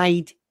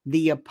ignite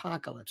the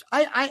apocalypse.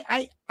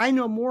 I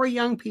know more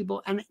young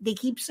people, and they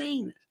keep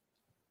saying this.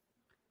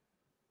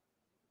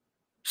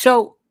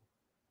 So,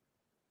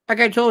 like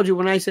I told you,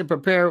 when I said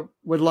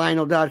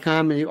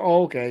preparewithlionel.com, and you,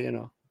 okay,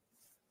 and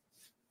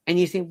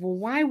you think, well,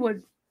 why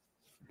would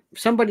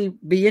somebody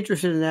be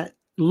interested in that?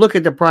 Look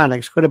at the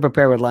products. Go to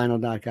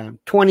preparewithlionel.com.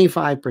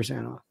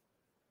 25% off.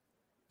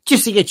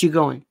 Just to get you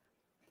going.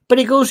 But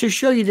it goes to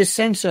show you the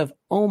sense of,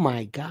 oh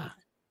my God.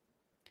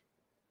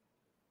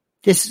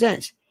 This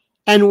sense.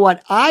 And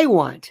what I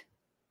want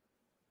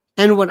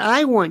And what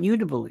I want you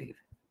to believe,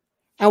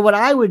 and what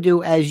I would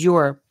do as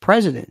your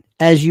president,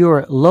 as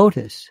your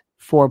lotus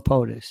for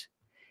POTUS,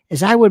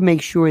 is I would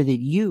make sure that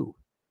you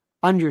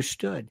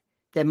understood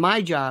that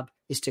my job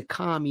is to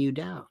calm you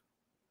down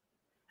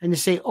and to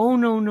say, oh,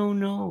 no, no,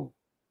 no.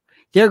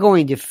 They're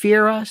going to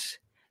fear us,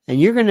 and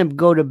you're going to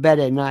go to bed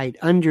at night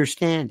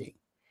understanding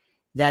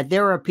that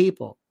there are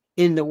people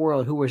in the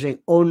world who are saying,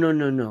 oh, no,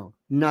 no, no,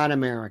 not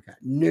America.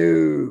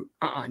 No,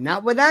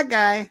 not with that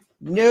guy.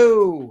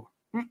 No.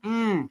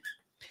 Mm-mm.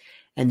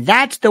 And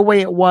that's the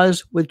way it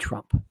was with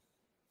Trump.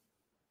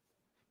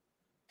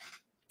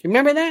 You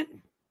remember that?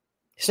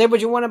 Say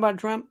what you want about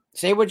Trump.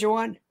 Say what you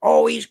want.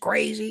 Oh, he's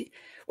crazy.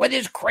 With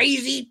his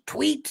crazy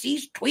tweets,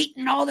 he's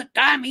tweeting all the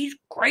time. He's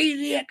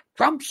crazy.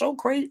 Trump's so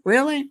crazy.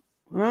 Really?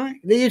 Really?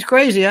 He's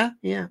crazy, huh?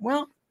 Yeah.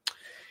 Well,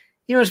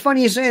 it's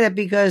funny you say that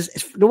because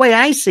the way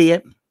I see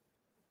it,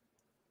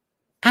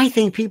 I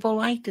think people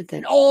liked it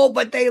then. Oh,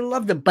 but they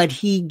loved it. But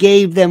he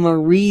gave them a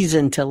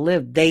reason to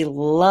live. They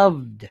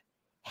loved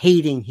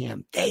hating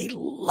him. They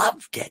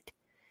loved it.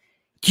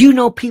 Do you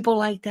know people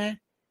like that?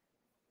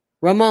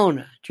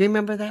 Ramona. Do you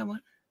remember that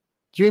one?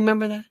 Do you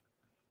remember that?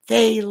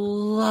 They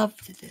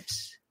loved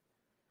this.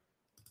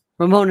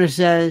 Ramona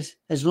says,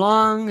 as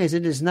long as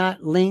it is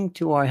not linked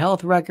to our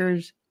health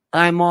records,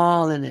 I'm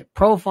all in it.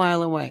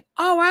 Profile away.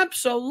 Oh,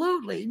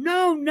 absolutely.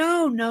 No,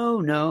 no, no,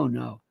 no,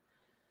 no.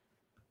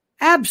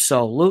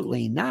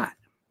 Absolutely not.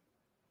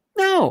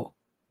 No.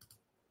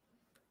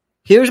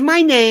 Here's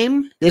my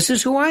name. This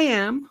is who I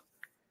am.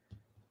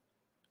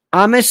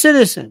 I'm a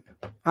citizen.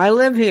 I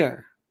live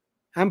here.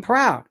 I'm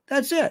proud.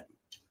 That's it.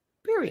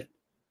 Period.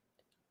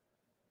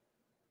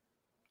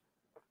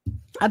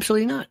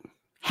 Absolutely not.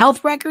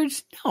 Health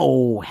records?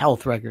 No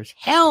health records.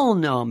 Hell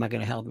no, I'm not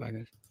going to health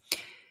records.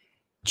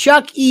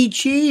 Chuck E.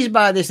 Cheese,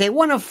 by this, they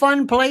want a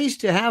fun place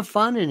to have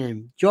fun and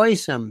enjoy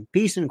some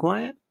peace and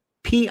quiet.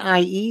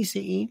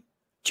 P-I-E-C-E.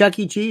 Chuck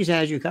E. Cheese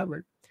has you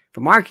covered.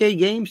 From arcade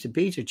games to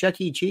pizza, Chuck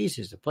E. Cheese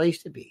is the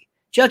place to be.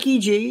 Chuck E.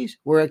 Cheese,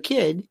 where a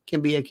kid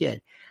can be a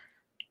kid.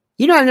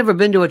 I've never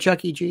been to a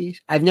Chuck E.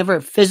 Cheese. I've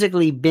never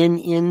physically been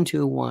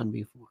into one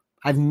before.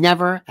 I've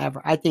never,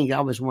 ever. I think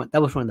that was one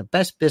of the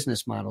best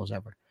business models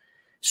ever.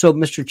 So,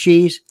 Mr.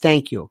 Cheese,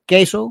 thank you.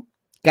 Queso,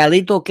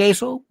 Galito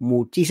queso,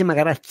 muchísimas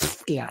gracias.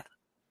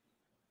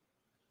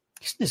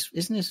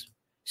 Isn't this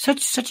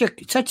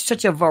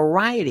such a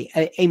variety,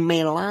 a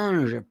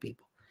melange of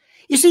people?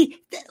 You see,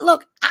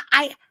 look,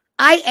 I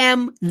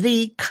am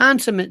the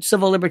consummate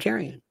civil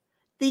libertarian.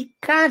 The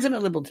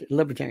consummate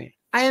libertarian.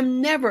 I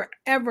am never,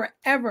 ever,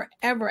 ever,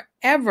 ever,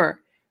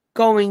 ever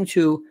going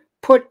to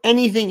put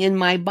anything in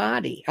my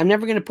body. I'm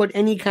never going to put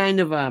any kind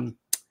of,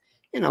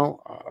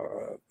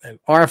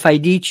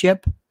 RFID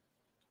chip.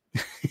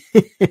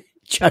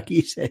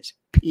 Chucky says,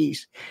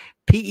 peace.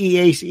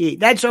 P-E-A-C-E.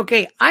 That's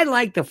okay. I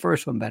like the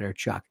first one better,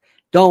 Chuck.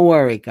 Don't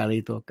worry,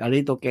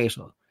 Calito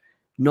queso.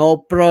 No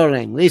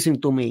problem.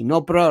 Listen to me.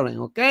 No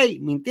problem. Okay?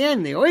 ¿Me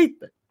entiende?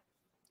 ¿Oíste?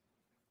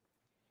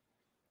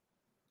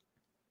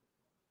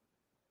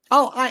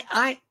 Oh,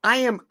 I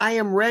am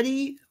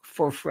ready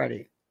for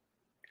Freddie.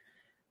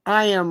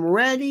 I am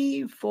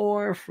ready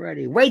for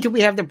Freddie. Wait till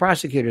we have the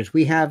prosecutors.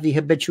 We have the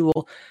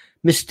habitual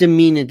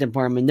misdemeanor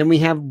department. Then we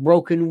have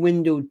broken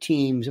window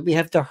teams. We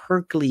have the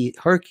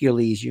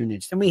Hercules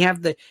units. Then we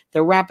have the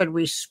rapid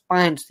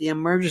response, the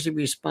emergency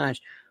response.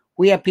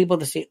 We have people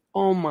that say,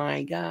 oh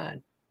my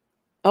God.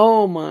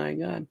 Oh my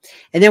God.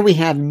 And then we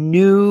have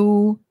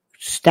new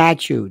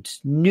statutes.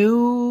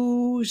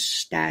 Go to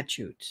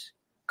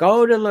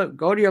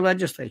your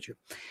legislature.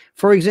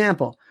 For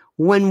example,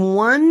 when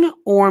one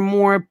or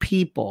more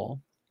people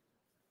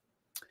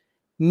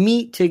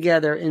meet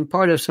together in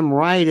part of some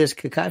riotous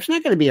cacophony, it's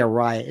not going to be a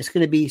riot. It's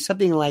going to be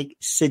something like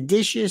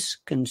seditious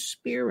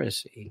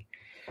conspiracy,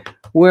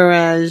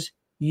 whereas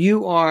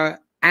you are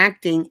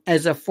acting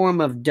as a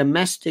form of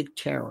domestic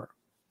terror.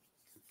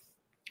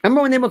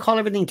 Remember when they would call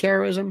everything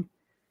terrorism?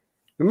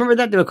 Remember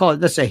that? They would call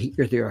it, let's say,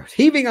 you're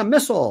heaving a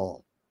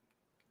missile.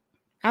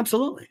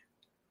 Absolutely.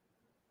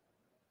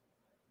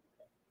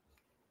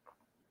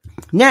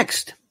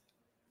 Next.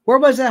 Where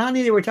was that,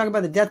 honey? They were talking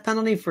about the death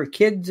penalty for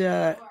kids.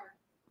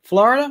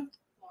 Florida?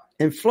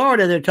 In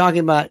Florida, they're talking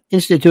about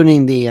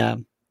instituting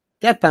the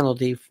death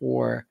penalty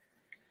for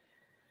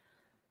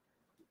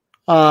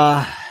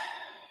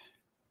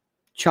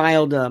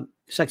child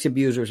sex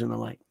abusers and the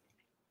like.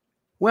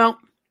 Well,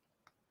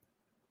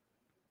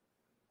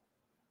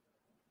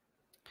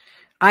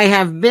 I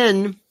have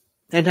been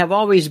and have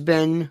always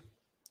been,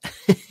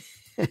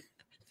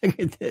 look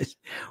at this,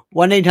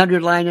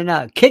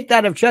 1-800-LINE-O-NOW. Kicked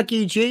out of Chuck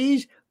E.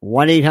 Cheese?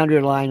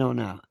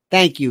 1-800-LINE-O-NOW.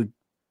 Thank you.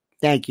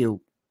 Thank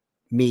you,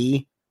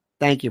 me.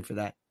 Thank you for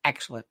that.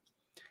 Excellent.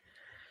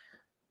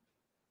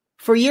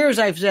 For years,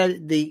 I've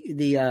said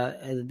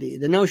the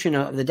notion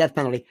of the death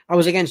penalty, I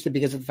was against it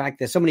because of the fact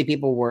that so many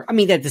people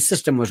that the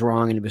system was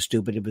wrong and it was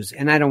stupid.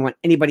 And I don't want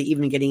anybody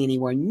even getting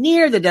anywhere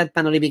near the death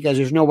penalty because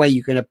there's no way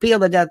you can appeal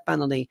the death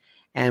penalty.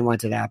 And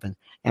once it happens,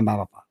 and blah,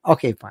 blah, blah.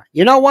 Okay, fine.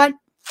 You know what?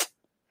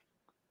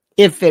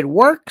 If it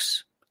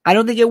works, I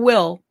don't think it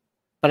will,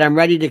 but I'm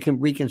ready to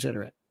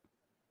reconsider it.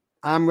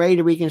 I'm ready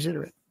to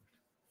reconsider it.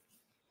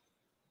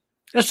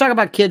 Let's talk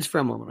about kids for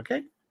a moment,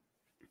 okay?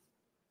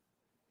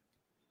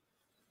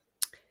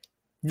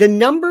 The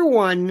number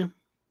one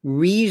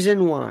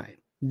reason why,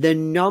 the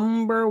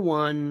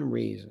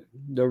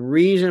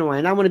reason why,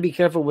 and I want to be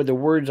careful with the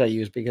words I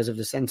use because of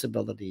the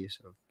sensibilities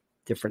of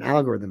different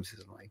algorithms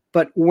and the like,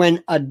 but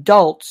when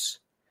adults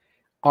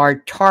are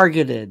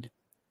targeted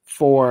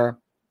for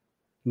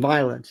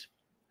violence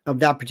of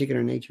that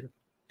particular nature,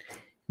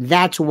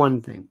 that's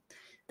one thing.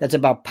 That's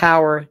about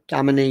power,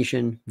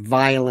 domination,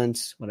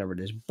 violence, whatever it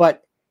is.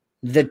 But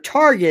the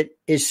target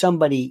is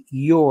somebody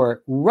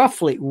you're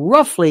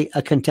roughly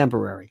a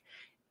contemporary.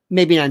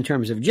 Maybe not in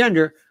terms of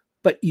gender,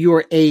 but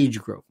your age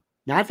group.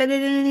 Not that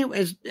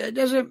it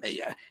doesn't.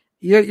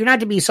 You're not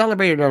to be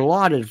celebrated or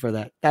lauded for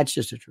that. That's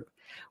just the truth.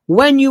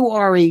 When you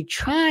are a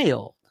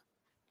child,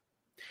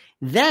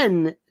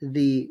 then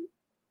the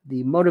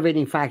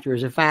motivating factor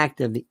is a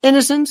fact of the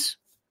innocence,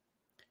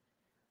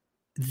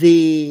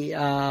 the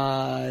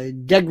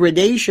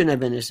degradation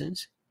of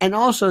innocence, and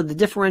also the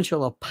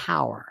differential of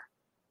power,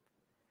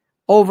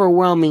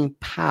 overwhelming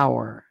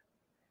power,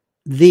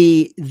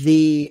 the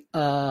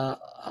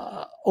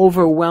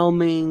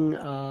overwhelming,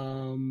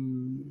 how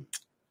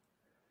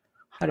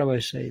do I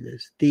say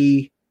this?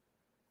 The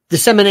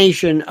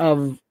dissemination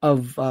of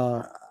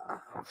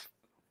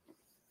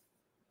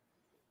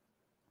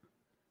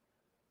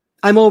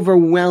I'm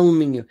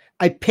overwhelming you.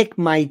 I pick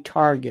my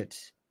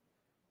targets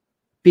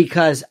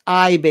because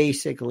I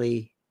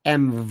basically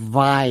am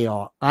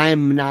vile. I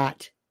am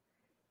not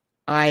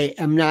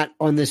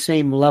on the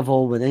same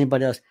level with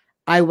anybody else.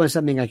 I want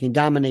something I can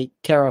dominate,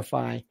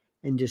 terrify,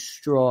 and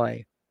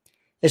destroy,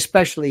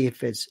 especially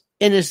if it's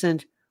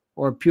innocent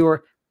or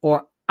pure,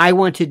 or I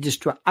want to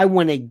destroy. I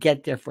want to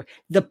get there for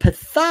the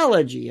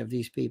pathology of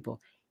these people.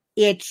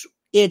 It's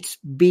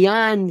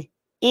beyond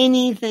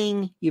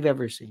anything you've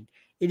ever seen.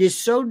 It is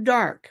so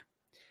dark.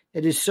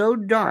 It is so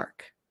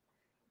dark.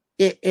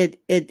 Okay.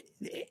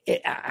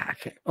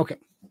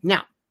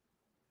 Now,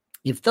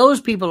 if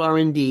those people are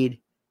indeed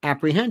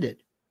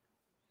apprehended,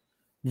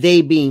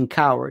 they being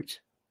cowards,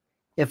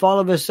 if all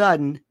of a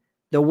sudden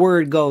the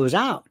word goes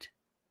out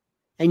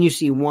and you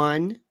see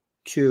 1,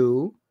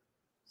 2,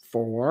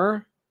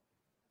 4,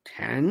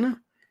 10,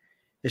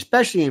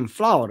 especially in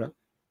Florida.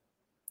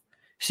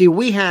 See,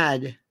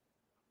 there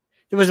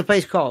was a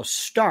place called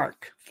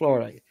Stark,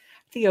 Florida.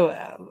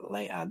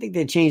 I think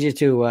they changed it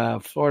to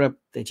Florida.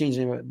 They changed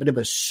it, but it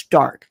was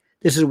Stark.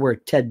 This is where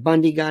Ted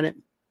Bundy got it.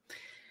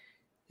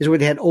 This is where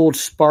they had Old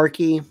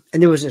Sparky.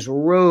 And there was this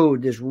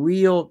road, this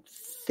real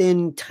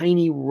thin,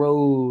 tiny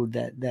road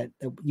that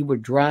you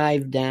would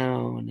drive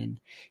down,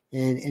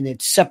 and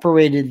it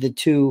separated the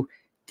two.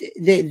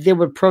 They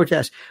would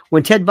protest.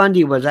 When Ted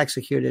Bundy was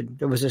executed,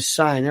 there was a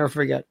sign, I'll never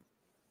forget.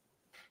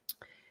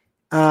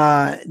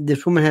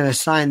 This woman had a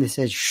sign that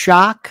said,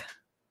 Shock,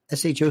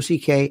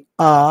 S-H-O-C-K,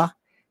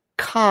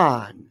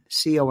 Khan,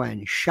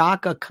 C-O-N,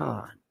 Shaka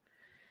Khan.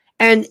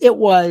 And it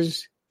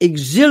was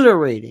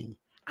exhilarating.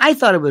 I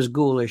thought it was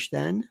ghoulish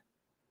then,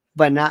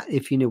 but not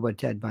if you knew what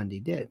Ted Bundy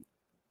did.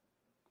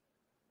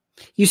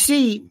 You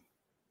see,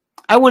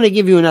 I want to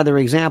give you another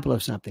example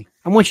of something.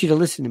 I want you to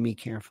listen to me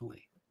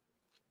carefully.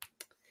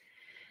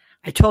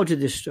 I told you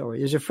this story.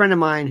 There's a friend of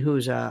mine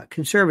who's a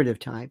conservative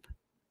type,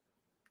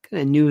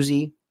 kind of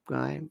newsy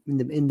guy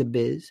in the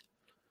biz.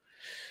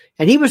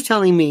 And he was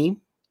telling me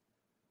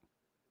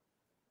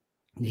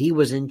he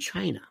was in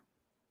China.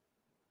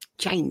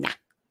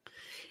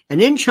 And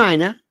in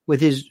China,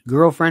 with his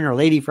girlfriend or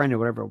lady friend or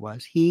whatever it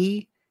was,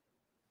 he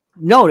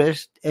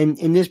noticed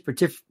in this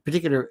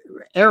particular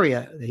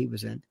area that he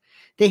was in,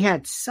 they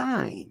had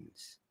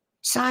signs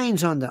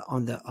on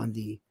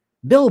the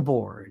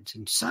billboards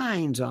and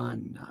signs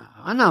on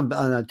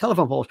the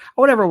telephone poles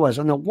or whatever it was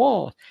on the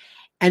wall.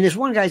 And this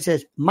one guy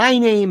says, my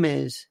name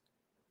is,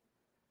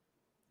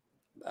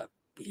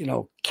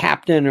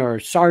 captain or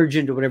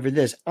sergeant or whatever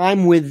this.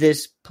 I'm with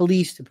this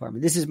police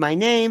department. This is my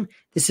name.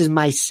 This is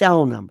my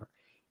cell number.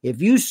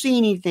 If you see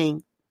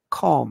anything,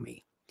 call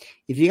me.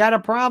 If you got a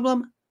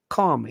problem,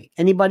 call me.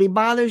 Anybody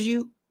bothers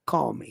you,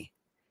 call me.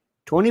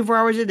 24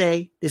 hours a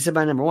day. This is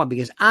my number one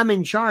because I'm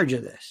in charge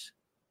of this.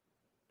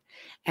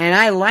 And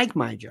I like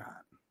my job.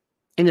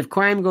 And if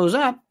crime goes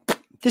up,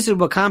 this is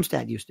what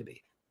Comstat used to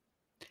be.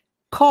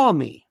 Call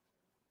me.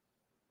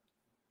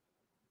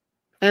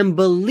 And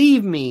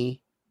believe me,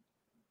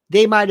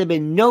 they might have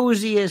been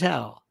nosy as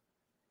hell.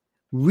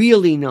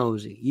 Really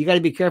nosy. You got to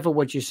be careful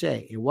what you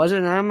say. It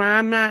wasn't,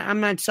 I'm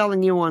not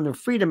selling you on the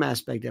freedom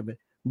aspect of it,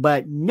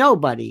 but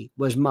nobody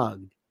was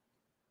mugged.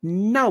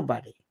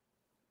 Nobody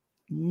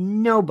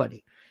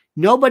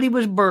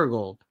was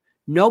burgled.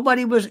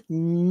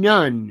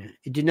 None.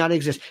 It did not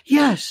exist.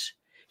 Yes,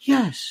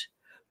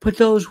 but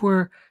those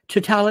were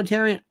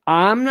totalitarian.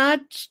 I'm not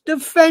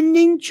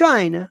defending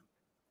China,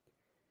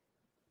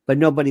 but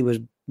nobody was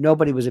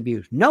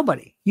abused.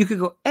 Nobody. You could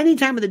go any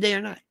time of the day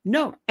or night.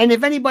 No. And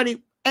if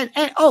anybody,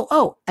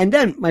 and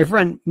then my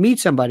friend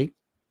meets somebody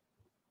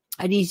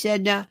And he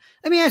said, let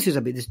me ask you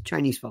something. This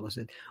Chinese fellow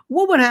said,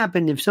 what would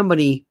happen if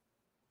somebody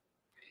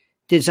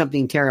did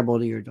something terrible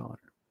to your daughter?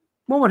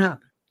 What would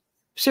happen?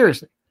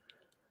 Seriously.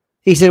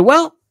 He said,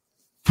 well,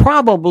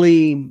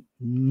 probably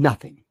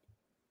nothing.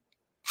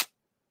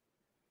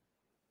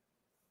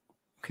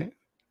 Okay.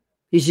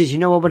 He says, you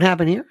know what would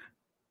happen here?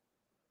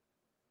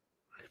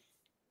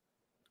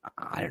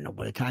 I don't know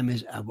what the time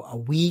is, a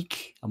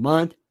week, a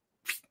month.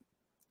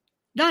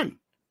 Done.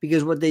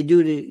 Because what they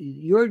do to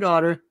your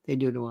daughter, they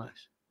do to us.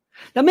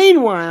 Now,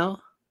 meanwhile,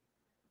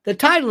 the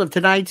title of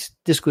tonight's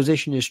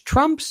disquisition is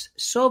Trump's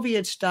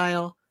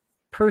Soviet-style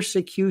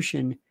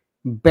persecution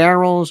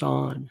barrels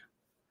on.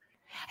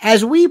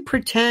 As we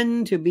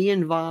pretend to be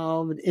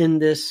involved in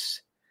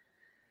this,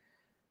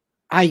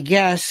 I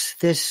guess,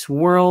 this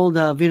world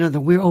of,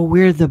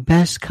 we're the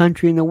best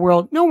country in the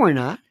world. No, we're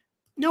not.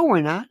 No, we're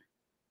not.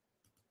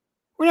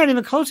 We're not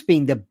even close to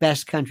being the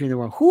best country in the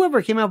world.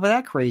 Whoever came up with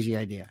that crazy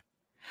idea?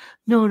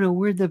 No,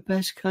 we're the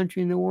best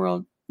country in the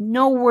world.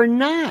 No, we're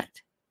not.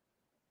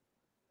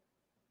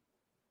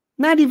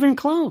 Not even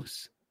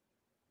close.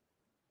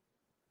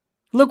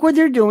 Look what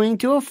they're doing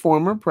to a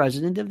former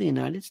president of the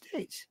United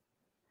States.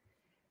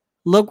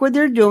 Look what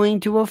they're doing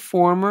to a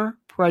former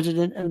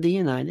president of the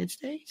United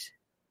States.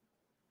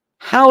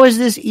 How is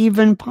this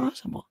even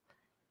possible?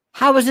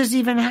 How is this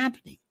even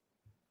happening?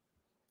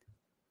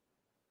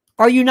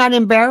 Are you not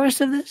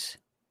embarrassed of this?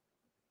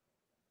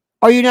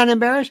 Are you not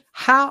embarrassed?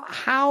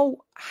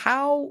 How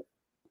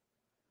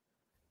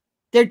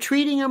they're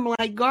treating him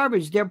like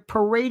garbage. They're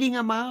parading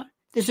him out.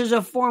 This is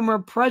a former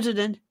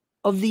president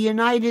of the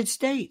United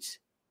States.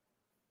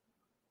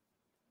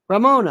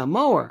 Ramona,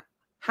 Mower,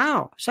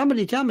 how?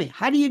 Somebody tell me,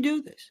 how do you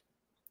do this?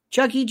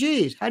 Chuck E.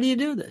 Cheese, how do you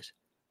do this?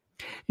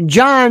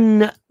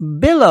 John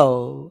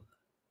Billow,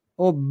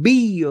 or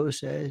Bio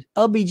says,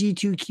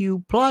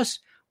 LBGTQ plus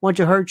want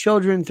to hurt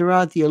children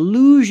throughout the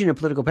illusion of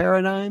political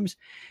paradigms.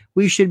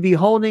 We should be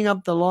holding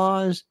up the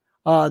laws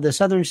the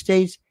southern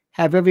states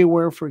have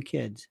everywhere for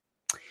kids.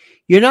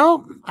 I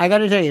got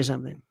to tell you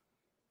something.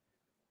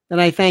 And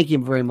I thank you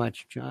very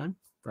much, John.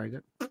 Very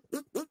good.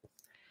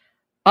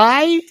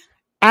 I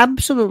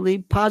absolutely,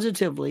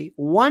 positively,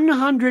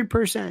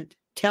 100%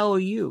 tell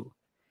you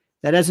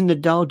that as an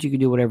adult, you can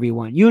do whatever you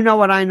want. You know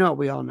what I know.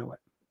 We all know it.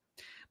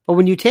 But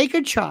when you take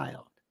a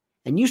child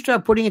and you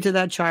start putting into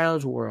that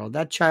child's world,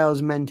 that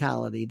child's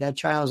mentality, that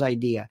child's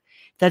idea,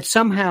 that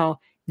somehow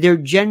their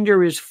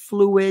gender is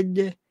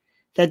fluid,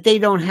 that they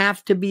don't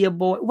have to be a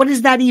boy. What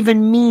does that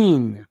even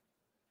mean?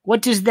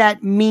 What does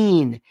that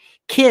mean?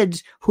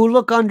 Kids who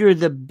look under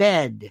the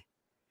bed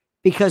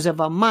because of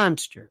a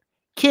monster.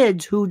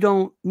 Kids who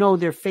don't know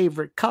their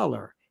favorite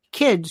color.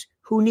 Kids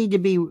who need to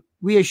be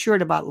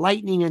reassured about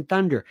lightning and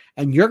thunder.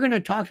 And you're going to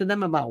talk to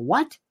them about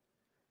what?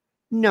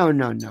 No.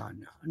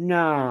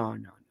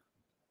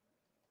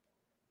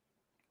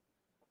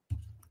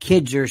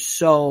 Kids are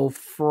so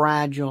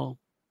fragile.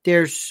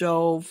 They're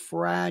so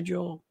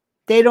fragile.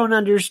 They don't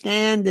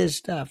understand this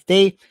stuff.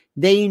 They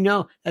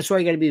know. That's why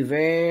you got to be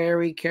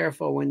very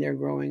careful when they're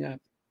growing up.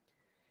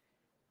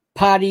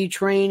 Potty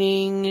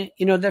training,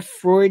 the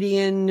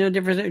Freudian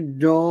difference.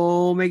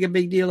 Don't make a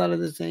big deal out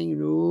of this thing.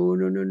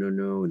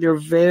 No. They're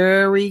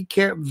very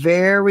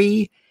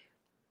very.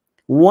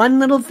 One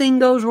little thing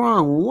goes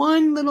wrong.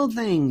 One little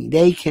thing,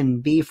 they can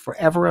be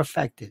forever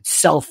affected.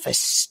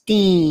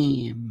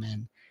 Self-esteem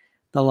and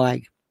the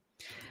like.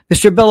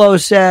 Mr. Billow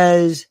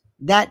says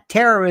that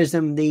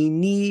terrorism,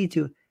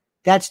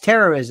 that's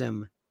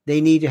terrorism.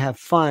 They need to have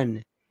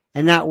fun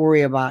and not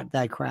worry about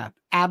that crap.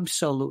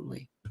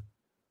 Absolutely.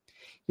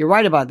 You're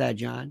right about that,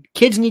 John.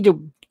 Kids need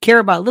to care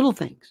about little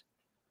things,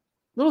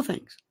 little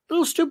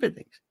stupid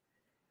things.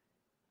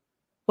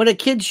 When a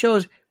kid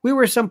shows, we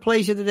were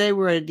someplace the other day, we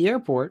were at the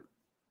airport,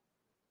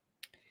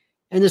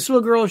 and this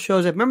little girl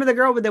shows up. Remember the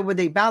girl with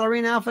the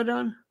ballerina outfit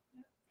on?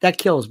 That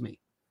kills me.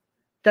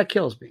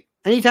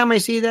 Anytime I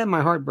see that,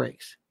 my heart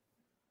breaks.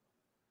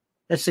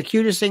 That's the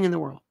cutest thing in the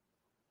world.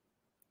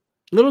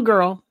 Little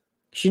girl,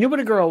 she knew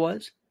what a girl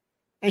was,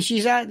 and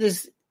she's at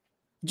this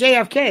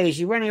JFK.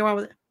 She's running around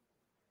with it.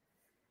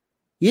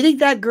 You think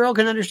that girl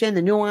can understand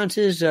the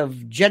nuances of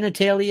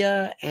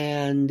genitalia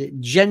and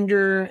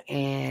gender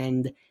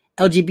and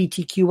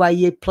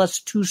LGBTQIA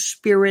plus two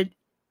spirit,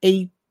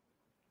 a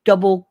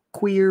double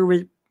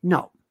queer?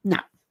 No.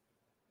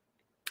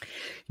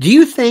 Do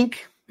you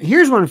think,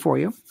 here's one for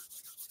you.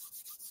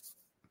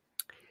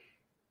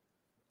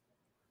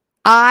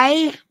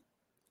 I,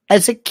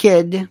 as a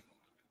kid,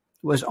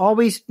 was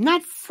always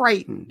not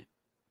frightened,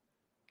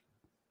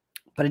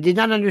 but I did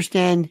not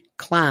understand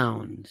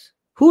clowns.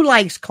 Who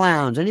likes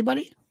clowns?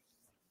 Anybody?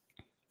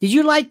 Did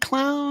you like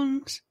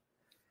clowns?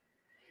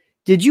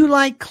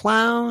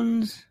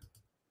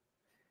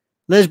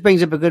 Liz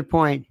brings up a good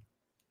point.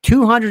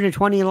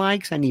 220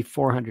 likes. I need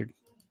 400.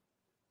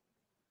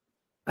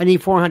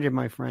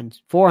 My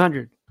friends.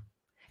 400.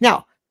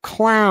 Now,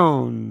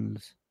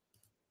 clowns.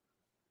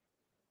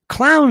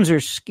 Clowns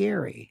are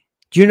scary.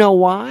 Do you know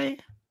why?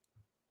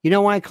 You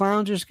know why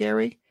clowns are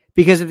scary?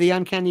 Because of the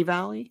uncanny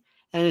valley.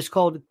 And it's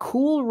called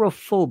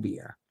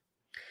coulrophobia.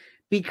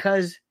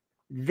 because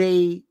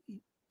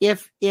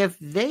if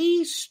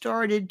they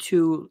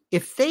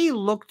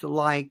looked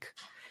like,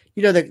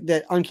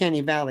 the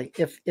uncanny valley,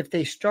 if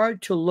they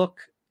start to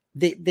look,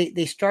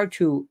 they start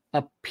to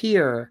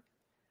appear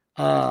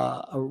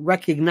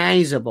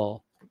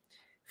recognizable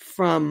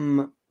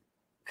from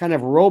kind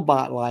of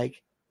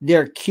robot-like.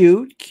 They're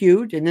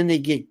cute, and then they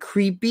get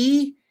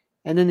creepy,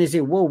 and then they say,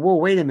 whoa,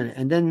 wait a minute.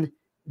 And then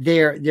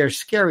they're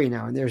scary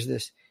now. And there's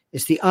this,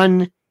 it's the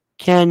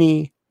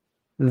uncanny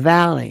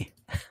valley.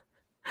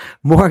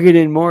 Morgan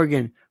and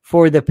Morgan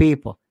for the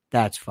people.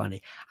 That's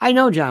funny. I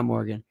know John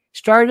Morgan.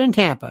 Started in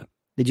Tampa.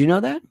 Did you know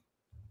that?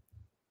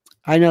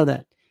 I know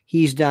that.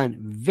 He's done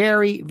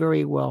very,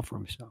 very well for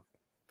himself.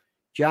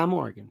 John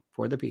Morgan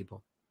for the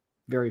people.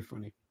 Very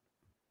funny.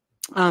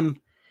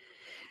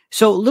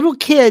 So little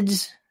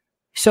kids,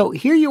 so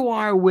here you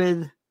are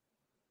with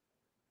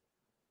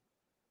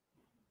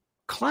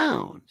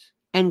clowns,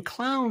 and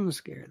clowns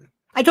scare them.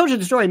 I told you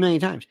the story a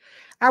million times.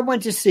 I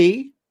went to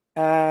see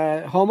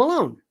Home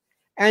Alone,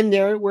 and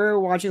there we're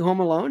watching Home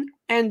Alone,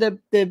 and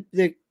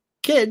the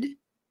kid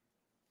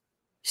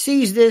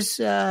sees this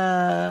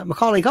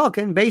Macaulay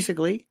Culkin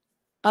basically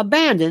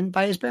abandoned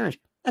by his parents.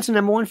 That's the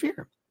number one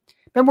fear.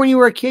 Remember when you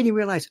were a kid, you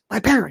realized, my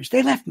parents,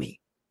 they left me.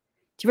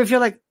 Do you ever feel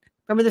like,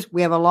 remember this?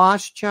 We have a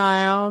lost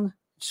child,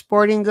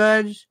 sporting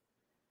goods.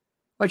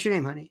 What's your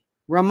name, honey?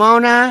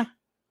 Ramona.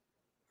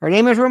 Her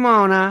name is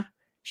Ramona.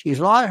 She's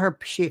lost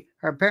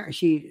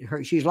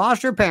she's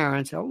lost her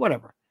parents, or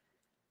whatever.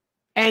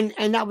 And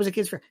that was a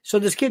kid's fear. So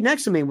this kid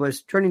next to me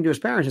was turning to his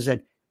parents and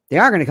said, they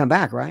are going to come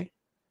back, right?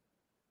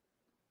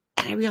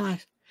 And I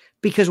realized,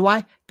 because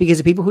why? Because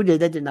the people who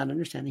did that did not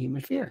understand the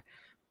human fear.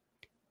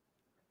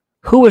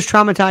 Who was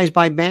traumatized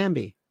by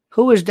Bambi?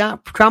 Who was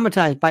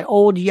traumatized by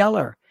Old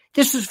Yeller?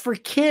 This was for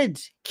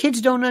kids.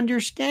 Kids don't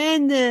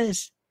understand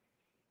this.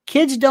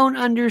 Kids don't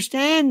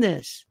understand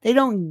this. They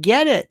don't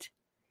get it.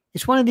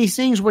 It's one of these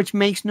things which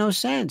makes no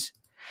sense.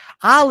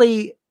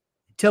 Ali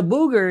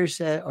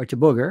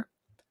Tabooger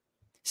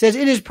says,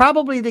 it is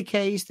probably the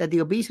case that the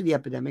obesity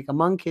epidemic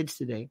among kids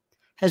today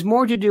has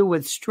more to do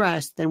with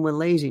stress than with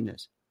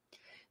laziness.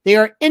 They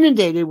are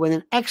inundated with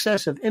an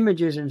excess of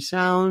images and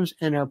sounds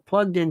and are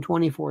plugged in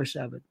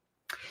 24/7.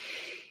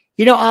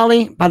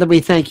 Ali, by the way,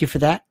 thank you for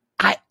that.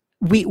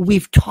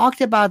 We've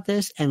talked about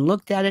this and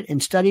looked at it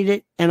and studied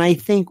it. And I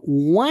think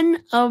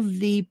one of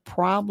the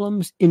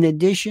problems, in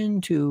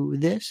addition to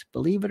this,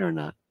 believe it or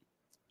not,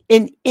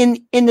 in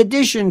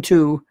addition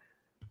to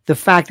the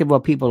fact of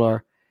what people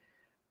are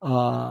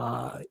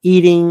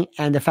eating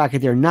and the fact that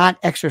they're not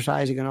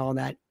exercising and all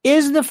that,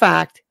 is the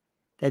fact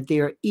that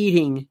they are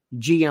eating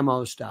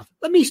GMO stuff.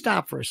 Let me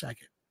stop for a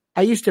second.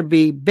 I used to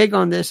be big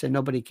on this and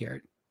nobody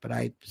cared, but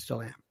I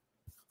still am.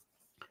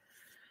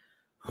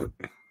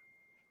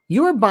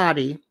 Your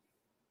body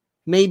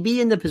may be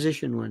in the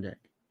position one day,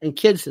 and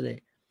kids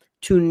today,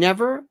 to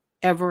never,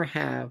 ever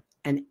have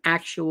an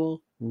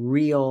actual,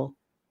 real,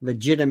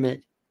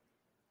 legitimate,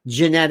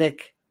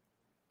 genetic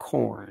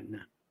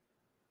corn.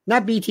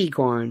 Not BT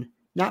corn,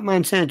 not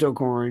Monsanto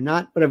corn,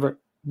 not whatever,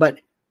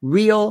 but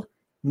real,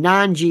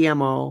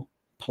 non-GMO,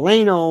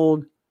 plain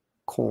old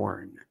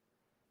corn.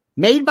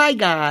 Made by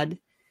God,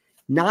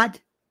 not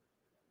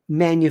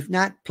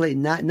GMO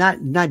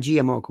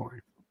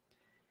corn.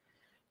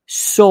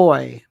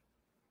 Soy,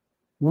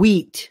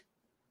 wheat,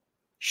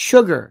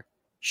 sugar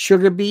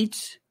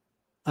beets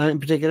in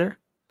particular,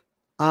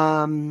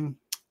 canola,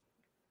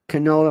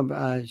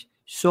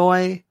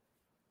 soy,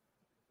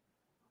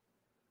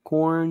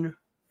 corn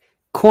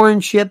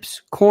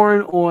chips,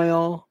 corn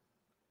oil,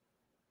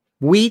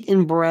 wheat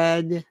and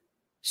bread,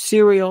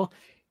 cereal.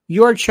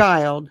 Your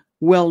child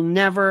will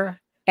never,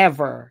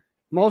 ever,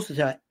 most of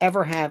the time,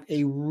 ever have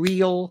a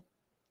real,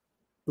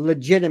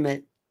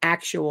 legitimate,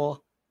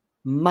 actual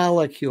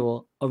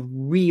molecule of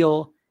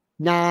real,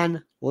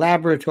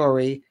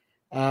 non-laboratory,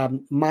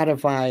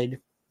 modified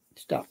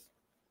stuff.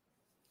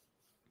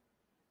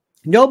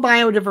 No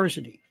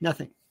biodiversity,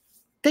 nothing.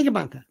 Think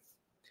about that.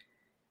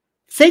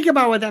 Think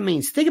about what that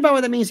means. Think about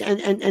what that means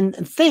and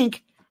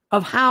think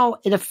of how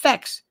it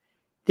affects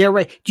their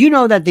way. Do you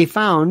know that they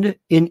found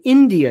in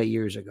India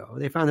years ago,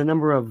 they found a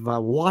number of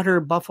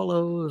water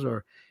buffaloes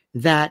or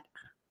that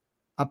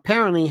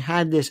apparently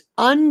had this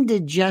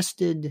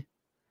undigested,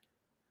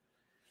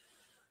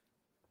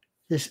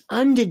 I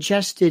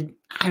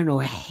don't know,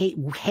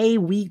 hay,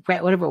 wheat,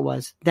 whatever it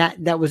was,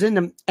 that was in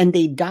them, and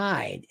they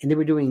died, and they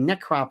were doing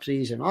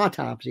necropsies and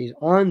autopsies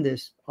on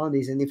these,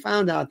 and they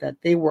found out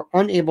that they were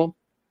unable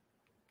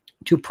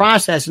to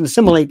process and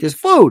assimilate this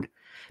food.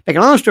 Make a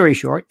long story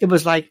short, it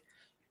was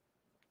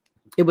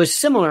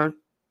similar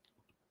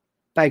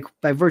by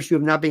virtue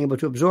of not being able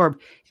to absorb.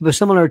 It was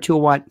similar to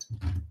what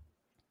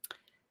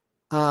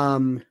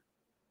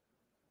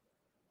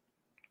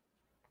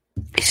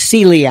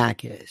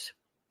celiac is.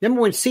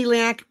 Remember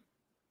celiac?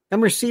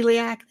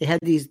 They had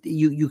these,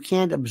 you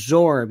can't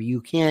absorb,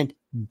 you can't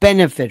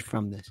benefit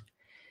from this.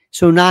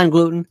 So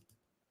non-gluten.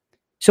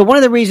 So one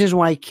of the reasons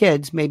why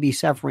kids may be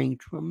suffering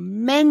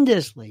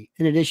tremendously,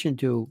 in addition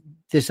to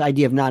this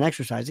idea of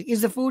non-exercising,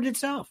 is the food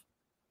itself.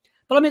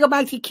 But let me go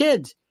back to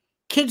kids.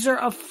 Kids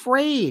are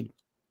afraid.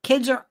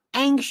 Kids are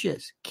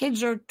anxious.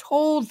 Kids are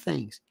told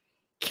things.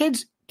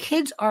 Kids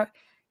are,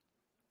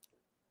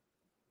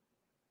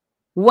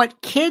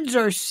 what kids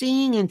are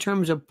seeing in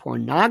terms of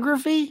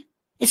pornography,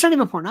 it's not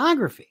even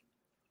pornography.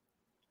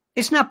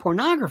 It's not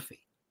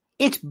pornography.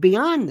 It's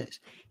beyond this.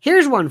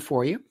 Here's one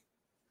for you.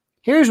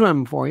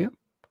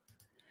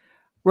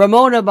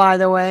 Ramona, by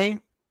the way.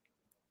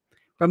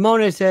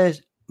 Ramona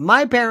says,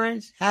 my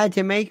parents had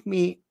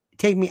to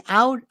take me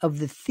out of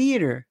the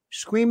theater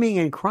screaming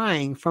and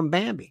crying from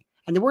Bambi.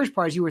 And the worst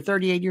part is you were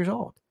 38 years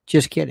old.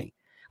 Just kidding.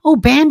 Oh,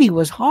 Bambi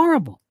was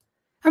horrible.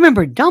 I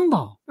remember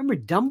Dumbo.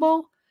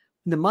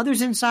 The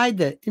mother's inside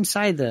the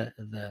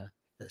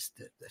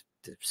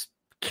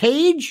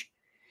cage,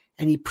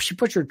 and she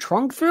puts her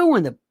trunk through,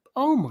 and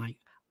oh my,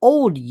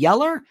 Old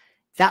Yeller.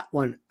 That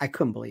one, I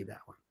couldn't believe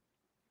that one.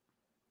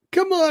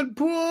 Come on,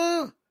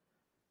 Paul.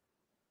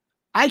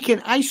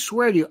 I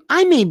swear to you,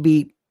 I may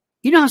be,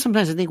 you know how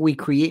sometimes I think we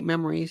create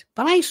memories,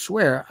 but I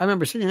swear, I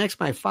remember sitting next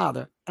to my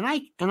father, and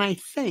I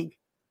think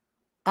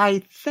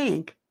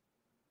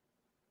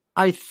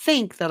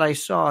that I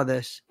saw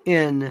this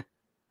in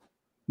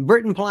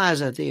Burton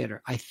Plaza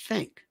Theater. I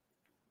think.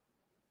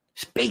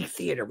 This big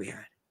theater we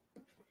had.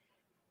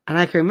 And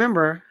I can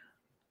remember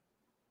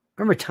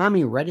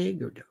Tommy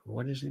Reddig, or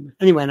what is his name?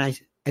 Anyway,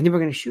 and they were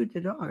going to shoot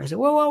the dog. I said,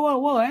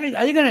 whoa. Are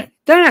they going to,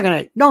 they're not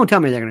going to, don't tell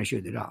me they're going to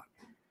shoot the dog.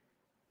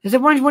 I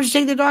said, why don't you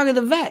take the dog to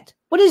the vet?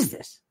 What is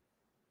this?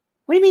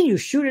 What do you mean you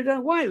shoot a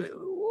dog? Why?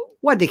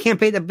 What, they can't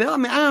pay the bill? I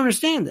mean, I don't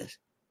understand this.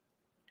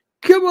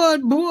 Come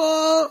on,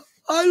 boy.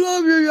 I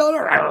love you,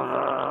 Yeller.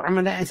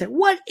 I said,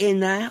 what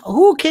in the hell?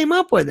 Who came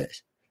up with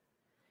this?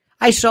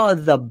 I saw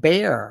The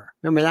Bear.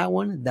 Remember that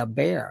one? The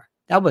Bear.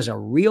 That was a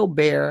real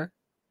bear.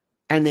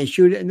 And they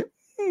shoot it. And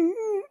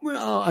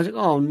I was like,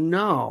 oh,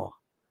 no.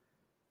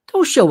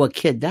 Don't show a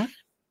kid that.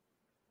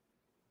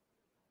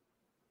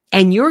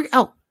 And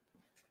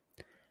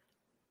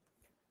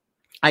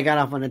I got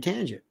off on a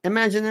tangent.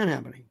 Imagine that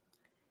happening.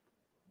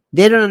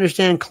 They don't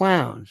understand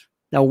clowns.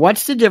 Now,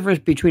 what's the difference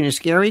between a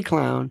scary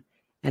clown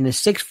and a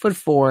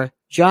 6'4"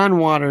 John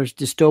Waters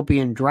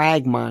dystopian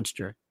drag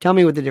monster? Tell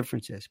me what the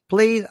difference is.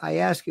 Please, I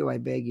ask you, I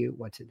beg you,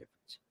 what's the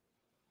difference?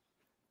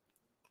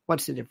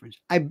 What's the difference?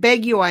 I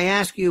beg you, I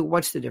ask you,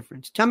 what's the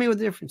difference? Tell me what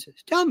the difference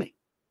is. Tell me.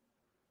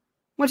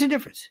 What's the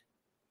difference?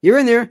 You're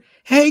in there.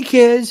 Hey,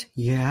 kids.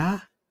 Yeah.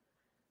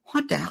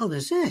 What the hell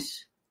is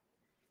this?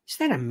 Is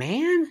that a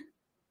man?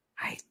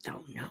 I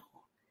don't know.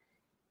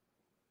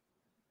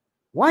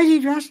 Why is he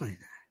dressed like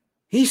that?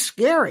 He's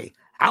scary.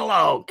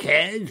 Hello,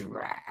 kids.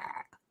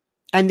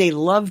 And they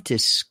love to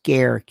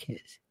scare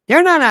kids.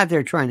 They're not out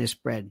there trying to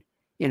spread,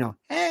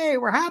 hey,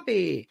 we're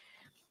happy.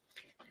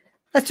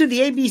 Let's do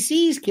the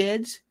ABCs,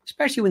 kids.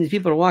 Especially when these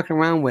people are walking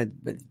around with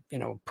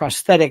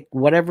prosthetic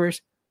whatevers.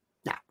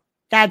 No,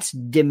 that's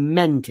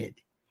demented.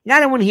 And I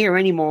don't want to hear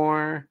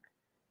anymore.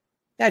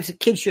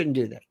 Kids shouldn't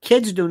do that.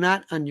 Kids do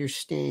not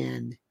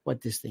understand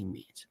what this thing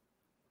means.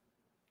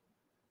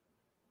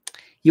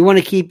 You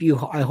want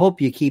to I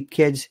hope you keep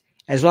kids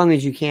as long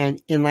as you can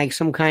in like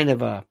some kind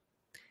of a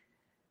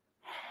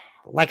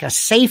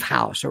safe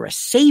house or a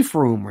safe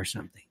room or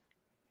something.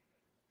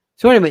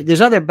 So anyway, there's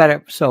other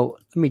better. So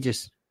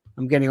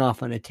I'm getting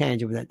off on a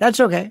tangent with that.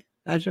 That's okay.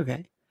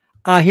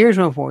 Here's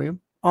one for you.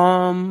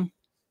 I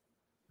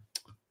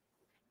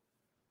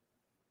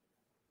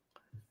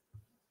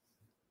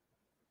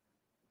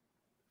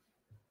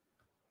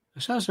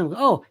saw some.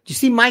 Oh, did you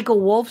see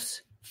Michael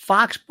Wolff's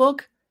Fox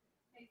book?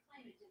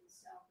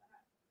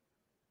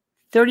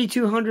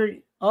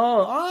 3,200.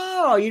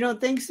 Oh, you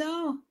don't think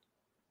so?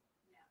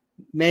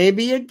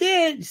 Maybe it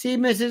did. See,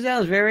 Mrs.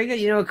 L is very good.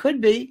 It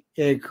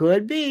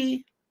could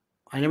be.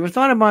 I never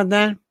thought about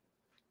that.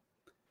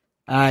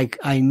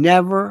 I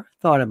never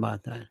thought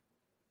about that.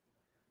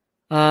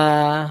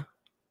 Now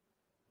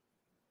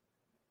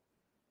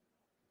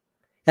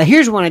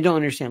here's one I don't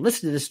understand.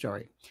 Listen to this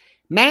story.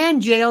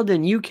 Man jailed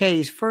in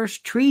UK's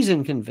first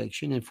treason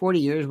conviction in 40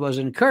 years was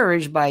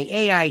encouraged by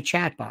AI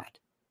chatbot.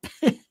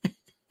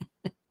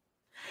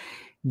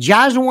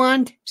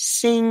 Jaswant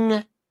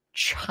Singh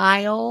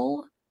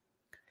Chahal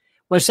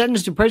was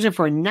sentenced to prison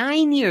for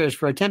 9 years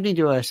for attempting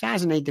to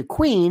assassinate the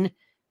Queen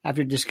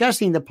after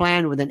discussing the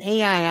plan with an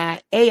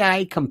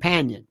AI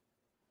companion.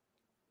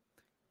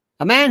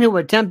 A man who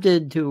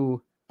attempted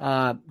to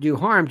do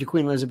harm to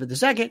Queen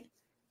Elizabeth II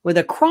with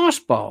a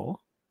crossbow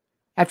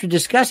after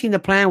discussing the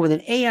plan with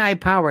an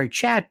AI-powered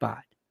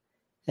chatbot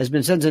has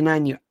been sentenced to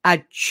 9 years.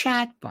 A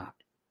chatbot.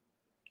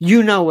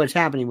 You know what's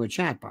happening with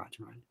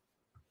chatbots, right?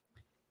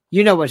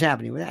 You know what's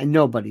happening with that, and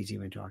nobody's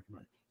even talking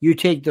about it. You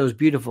take those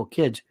beautiful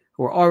kids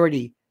who are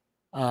already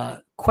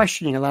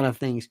questioning a lot of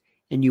things,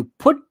 and you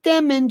put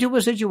them into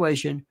a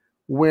situation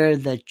where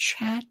the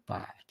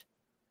chatbot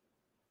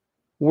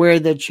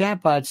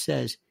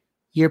says,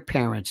 your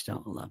parents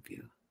don't love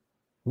you.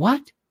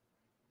 What?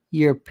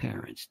 Your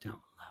parents don't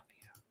love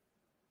you.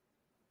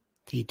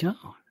 They don't.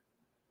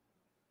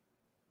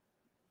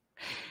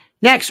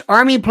 Next,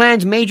 Army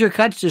plans major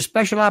cuts to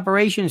Special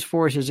Operations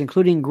Forces,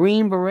 including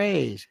Green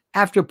Berets.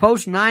 After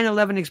post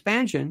 9/11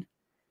 expansion,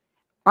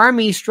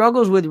 Army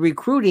struggles with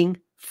recruiting,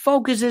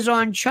 focuses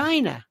on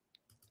China.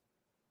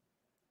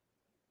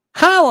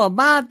 How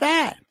about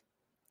that?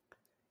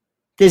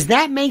 Does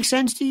that make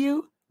sense to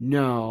you?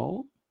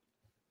 No.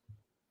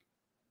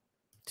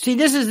 See,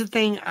 this is the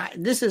thing.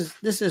 This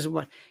is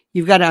what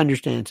you've got to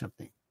understand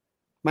something.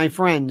 My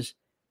friends,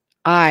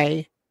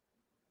 I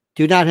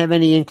do not have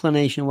any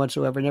inclination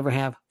whatsoever, never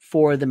have,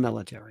 for the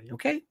military.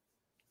 Okay?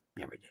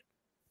 Never did.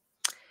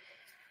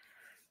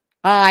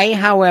 I,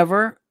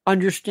 however,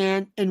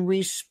 understand and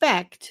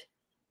respect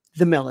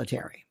the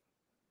military.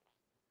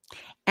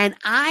 And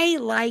I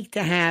like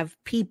to have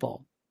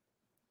people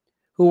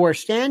who are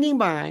standing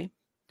by,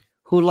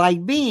 who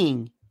like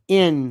being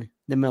in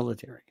the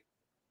military.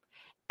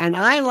 And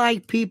I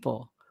like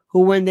people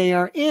who, when they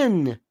are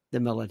in the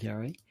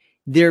military,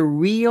 they're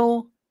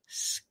real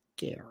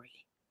scary.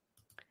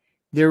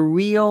 They're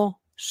real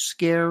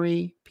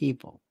scary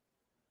people.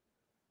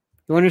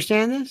 You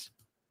understand this?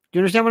 Do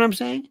you understand what I'm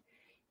saying?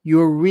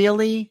 They're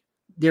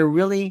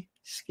really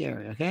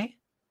scary, okay?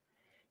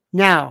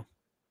 Now,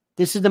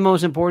 this is the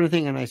most important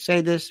thing, and I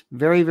say this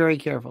very, very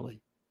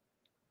carefully.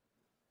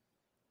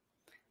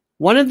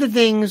 One of the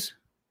things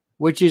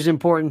which is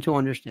important to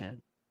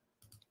understand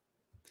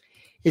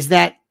is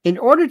that in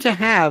order to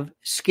have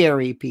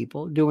scary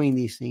people doing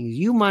these things,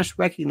 you must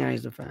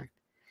recognize the fact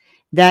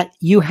that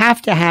you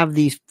have to have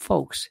these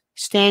folks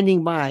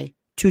standing by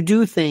to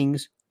do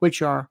things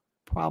which are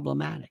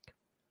problematic.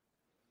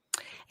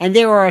 And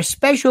there are a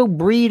special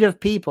breed of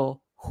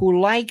people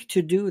who like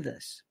to do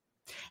this.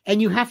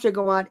 And you have to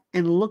go out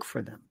and look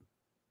for them.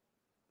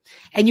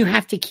 And you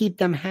have to keep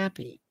them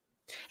happy.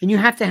 And you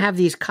have to have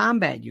these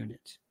combat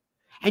units.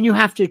 And you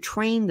have to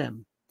train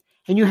them.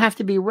 And you have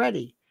to be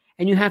ready.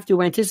 And you have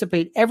to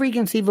anticipate every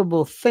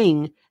conceivable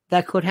thing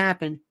that could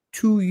happen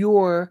to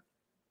your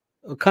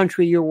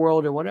country, your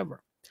world, or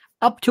whatever.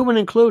 Up to and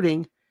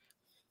including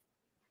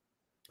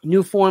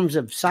new forms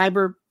of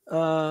cyber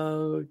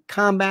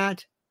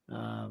combat,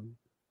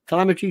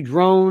 telemetry,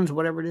 drones,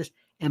 whatever it is,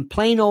 and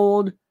plain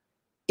old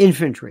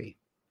infantry,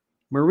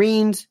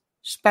 Marines,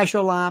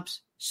 special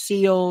ops,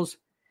 SEALs,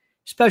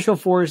 special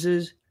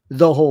forces,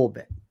 the whole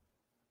bit.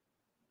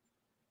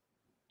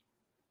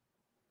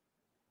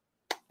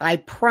 I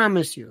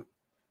promise you,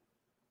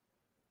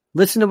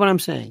 listen to what I'm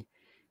saying.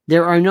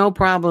 There are no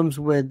problems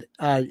with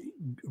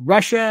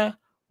Russia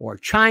or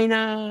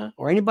China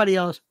or anybody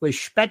else with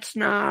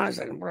Spetsnaz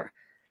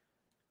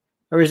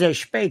or is that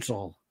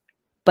Spätzle?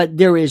 But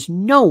there is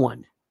no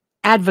one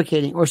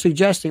advocating or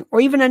suggesting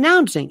or even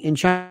announcing in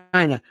China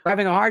we're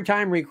having a hard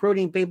time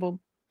recruiting people.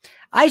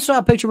 I saw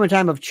a picture one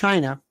time of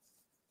China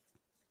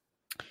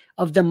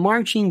of the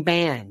marching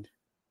band.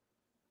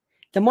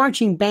 The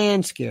marching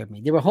band scared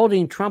me. They were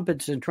holding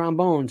trumpets and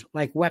trombones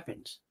like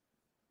weapons.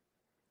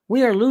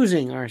 We are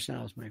losing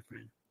ourselves, my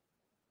friend.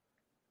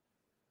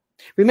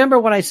 Remember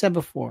what I said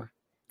before.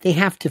 They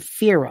have to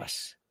fear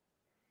us.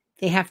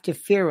 They have to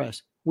fear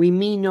us. We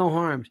mean no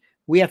harm.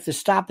 We have to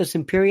stop this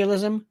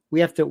imperialism. We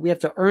have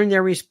to earn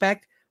their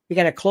respect. We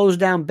got to close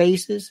down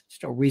bases.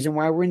 There's no reason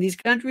why we're in these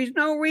countries.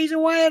 No reason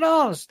why at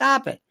all.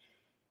 Stop it.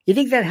 You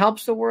think that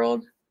helps the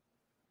world?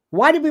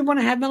 Why do we want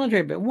to have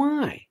military? But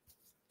why?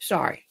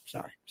 Sorry.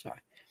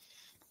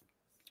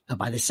 But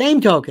by the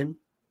same token,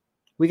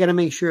 we got to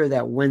make sure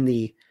that when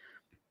the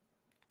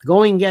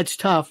going gets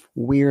tough,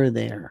 we're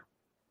there.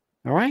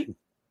 All right?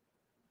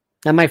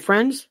 Now, my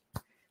friends,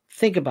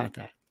 think about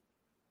that.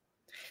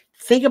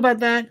 Think about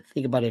that.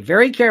 Think about it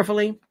very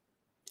carefully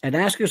and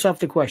ask yourself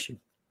the question.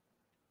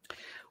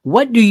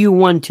 What do you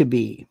want to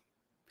be?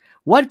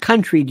 What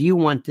country do you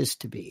want this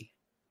to be?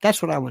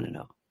 That's what I want to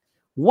know.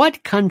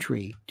 What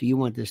country do you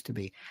want this to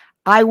be?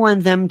 I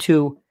want them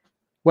to,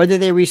 whether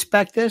they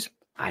respect this,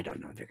 I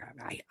don't know.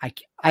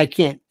 I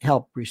can't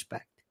help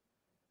respect.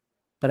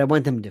 But I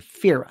want them to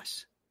fear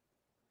us.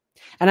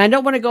 And I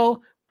don't want to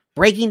go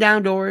breaking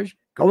down doors,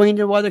 going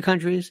into other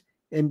countries,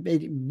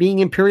 and being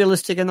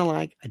imperialistic and the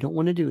like. I don't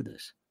want to do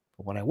this.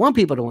 But what I want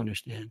people to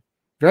understand,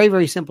 very,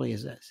 very simply,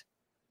 is this.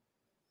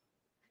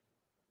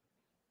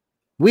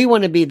 We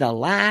want to be the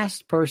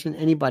last person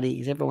anybody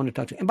is ever want to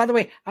talk to. And by the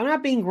way, I'm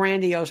not being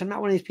grandiose. I'm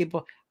not one of these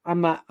people. I'm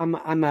not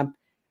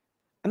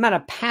a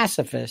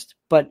pacifist,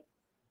 but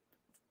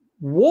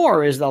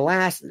war is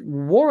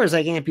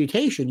like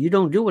amputation. You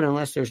don't do it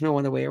unless there's no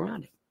other way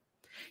around it.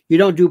 You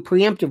don't do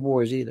preemptive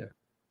wars either.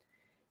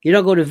 You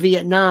don't go to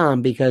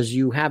Vietnam because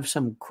you have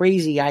some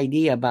crazy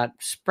idea about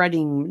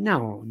spreading.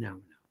 No.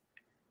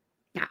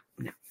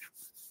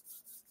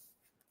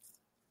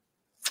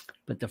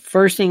 But the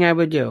first thing I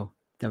would do,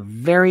 the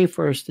very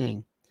first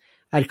thing,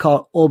 I'd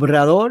call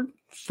Obrador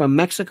from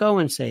Mexico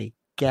and say,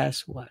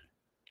 guess what?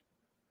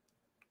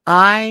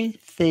 I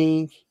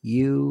think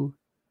you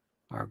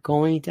are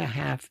going to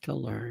have to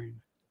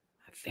learn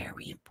a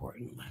very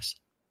important lesson.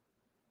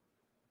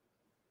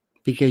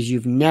 Because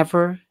you've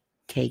never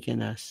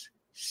taken us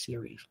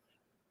seriously.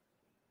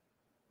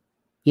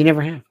 You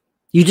never have.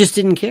 You just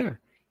didn't care.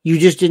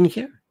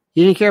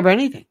 You didn't care about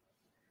anything.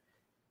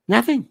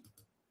 Nothing.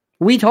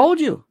 We told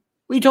you.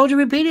 We told you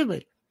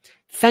repeatedly.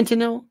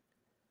 Fentanyl,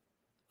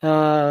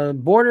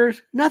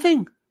 borders,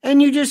 nothing.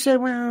 And you just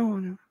said,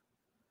 well.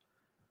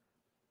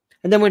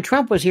 And then when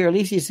Trump was here, at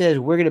least he says,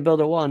 we're going to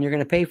build a wall and you're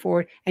going to pay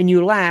for it. And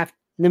you laughed.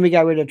 And then we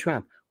got rid of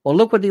Trump. Well,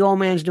 look what the old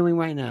man's doing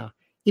right now.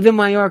 Even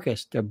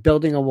Mayorkas, they're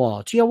building a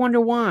wall. Gee, I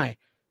wonder why.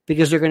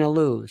 Because they're going to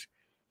lose.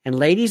 And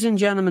ladies and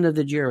gentlemen of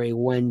the jury,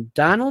 when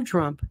Donald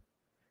Trump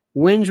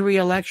wins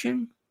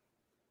re-election,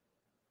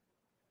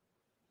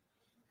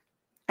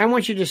 I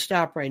want you to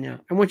stop right now.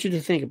 I want you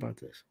to think about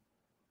this.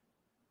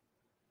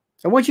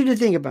 I want you to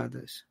think about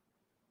this.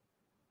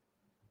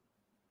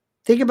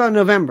 Think about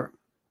November.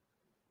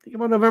 Think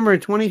about November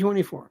of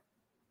 2024.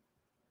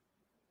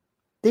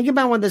 Think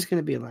about what this is going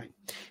to be like.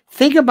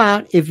 Think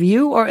about if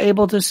you are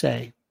able to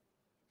say,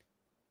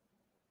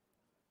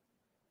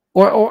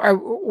 or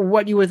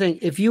what you would think,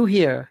 if you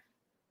hear,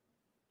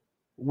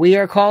 we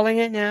are calling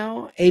it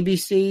now,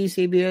 ABC,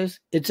 CBS,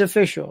 it's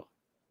official.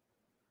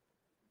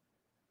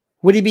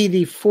 Would he be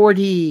the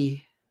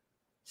 46th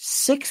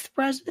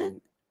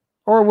president?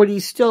 Or would he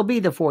still be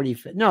the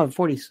 45th? No,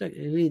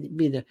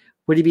 46th.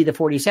 Would he be the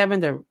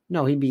 47th? Or,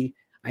 no,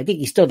 I think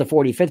he's still the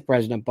 45th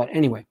president. But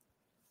anyway,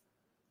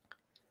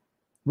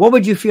 what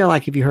would you feel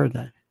like if you heard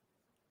that?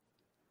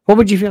 What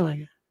would you feel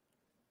like?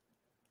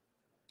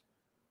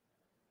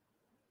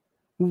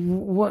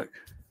 What?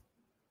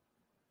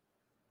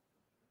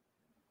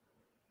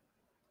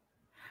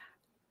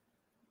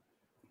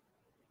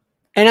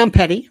 And I'm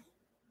petty.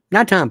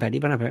 Not Tom Petty,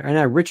 but I'm petty. Or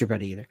not Richard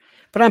Petty either.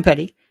 But I'm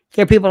petty.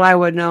 There are people I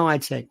would know.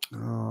 I'd say,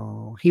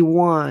 oh, he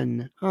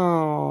won.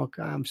 Oh,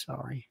 God, I'm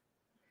sorry.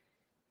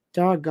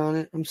 Doggone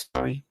it. I'm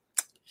sorry.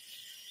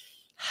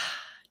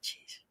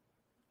 Jeez.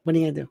 What are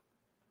you going to do?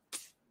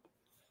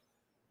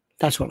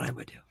 That's what I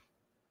would do.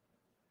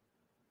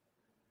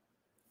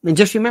 And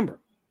just remember,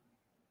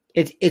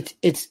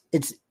 it's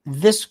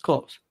this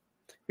close.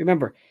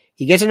 Remember,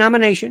 he gets a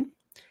nomination.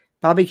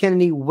 Bobby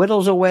Kennedy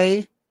whittles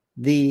away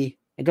and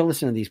don't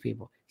listen to these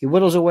people. He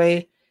whittles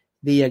away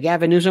the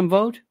Gavin Newsom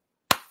vote,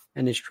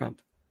 and it's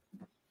Trump.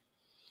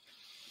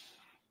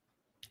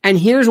 And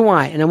here's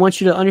why, and I want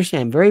you to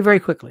understand very, very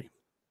quickly.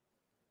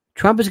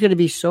 Trump is going to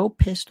be so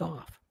pissed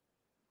off.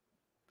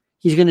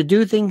 He's going to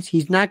do things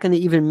he's not going to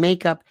even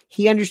make up.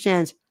 He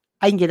understands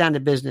I can get down to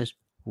business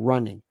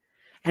running.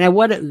 And you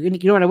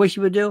know what I wish he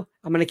would do?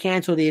 I'm going to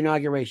cancel the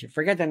inauguration.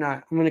 Forget that.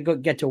 I'm going to go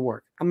get to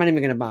work. I'm not even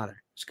going to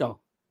bother. Let's go.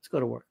 Let's go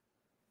to work.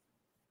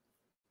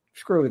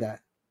 Screw that.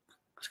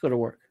 Let's go to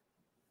work.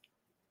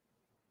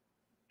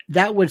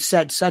 That would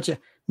set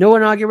no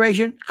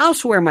inauguration. I'll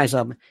swear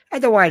myself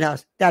at the White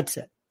House. That's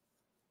it.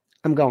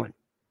 I'm going.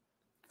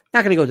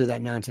 Not going to go through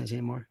that nonsense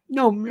anymore.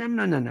 No.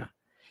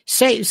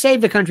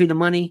 Save the country the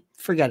money.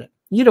 Forget it.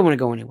 You don't want to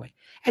go anyway.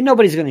 And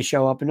nobody's going to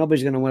show up and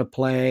nobody's going to want to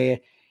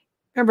play.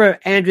 Remember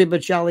Andrea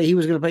Bocelli? He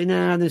was going to play.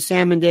 No, then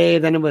Sam and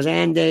Dave. Then it was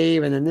Ann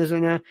Dave. And then this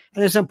and that.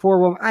 And then some poor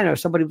woman. I don't know.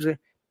 Somebody was going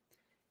to.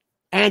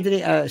 Anthony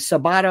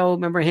Sabato.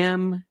 Remember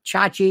him?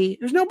 Chachi.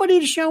 There's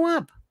nobody to show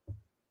up.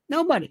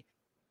 Nobody.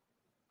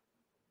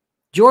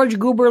 George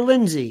Goober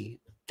Lindsay.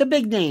 The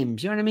big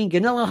names. You know what I mean?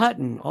 Ganilla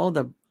Hutton. All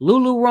the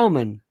Lulu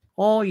Roman.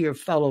 All your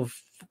fellow.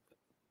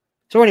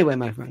 So anyway,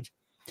 my friends.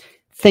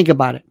 Think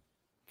about it.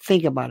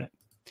 Think about it.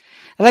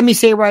 And let me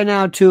say right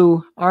now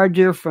to our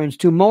dear friends,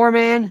 to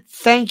Moorman,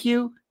 thank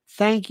you.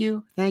 Thank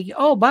you. Thank you.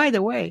 Oh, by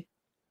the way,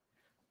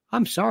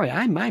 I'm sorry.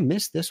 I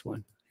missed this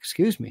one.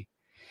 Excuse me.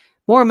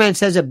 Moorman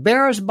says,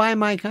 embarrassed by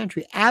my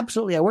country.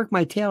 Absolutely. I work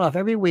my tail off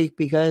every week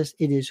because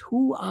it is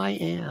who I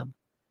am.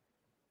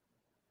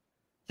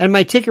 And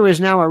my ticker is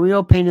now a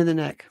real pain in the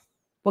neck.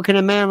 What can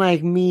a man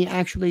like me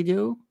actually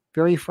do?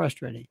 Very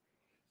frustrating.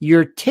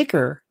 Your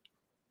ticker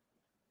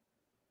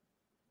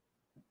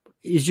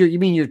is you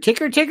mean your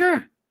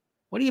ticker?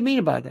 What do you mean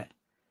about that?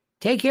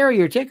 Take care of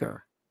your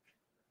ticker.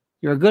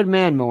 You're a good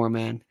man,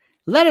 Moorman.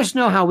 Let us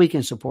know how we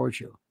can support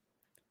you.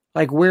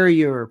 Like where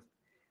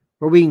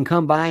we can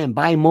come by and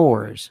buy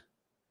mowers.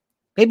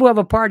 Maybe we'll have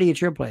a party at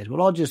your place.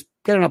 We'll all just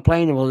get on a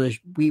plane and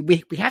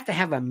we have to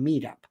have a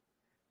meetup.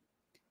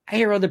 I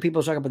hear other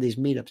people talk about these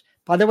meetups.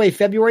 By the way,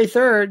 February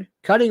 3rd,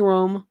 Cutting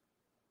Room,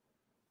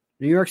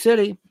 New York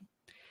City.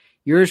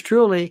 Yours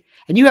truly.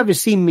 And you haven't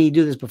seen me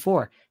do this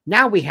before.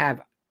 Now we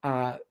have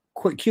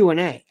quick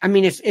Q&A. I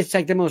mean, it's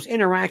like the most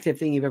interactive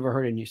thing you've ever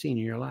heard and you've seen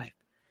in your life.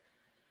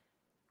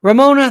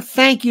 Ramona,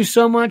 thank you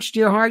so much,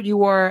 dear heart.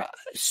 You are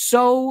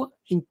so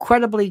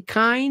incredibly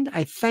kind.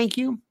 I thank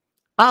you.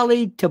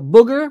 Ali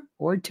Tabooger,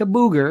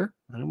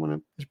 I don't want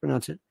to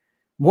mispronounce it.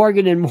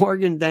 Morgan and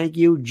Morgan, thank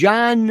you.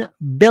 John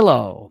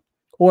Billow,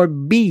 or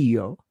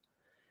Billo,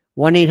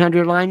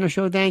 1-800-LINE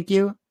show, thank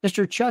you.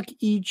 Mr. Chuck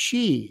E.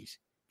 Cheese,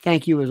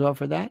 thank you as well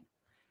for that.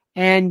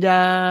 And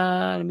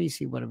let me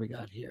see, what have we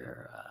got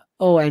here?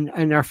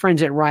 And our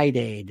friends at Rite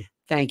Aid,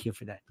 thank you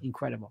for that.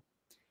 Incredible.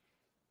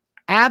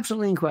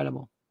 Absolutely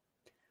incredible.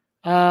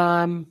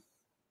 All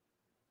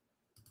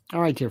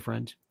right, dear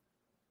friends.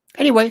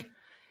 Anyway,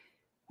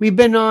 we've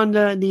been on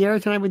the air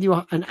tonight with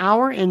you an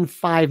hour and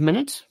 5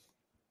 minutes.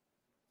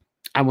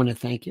 I want to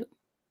thank you.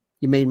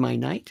 You made my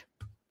night.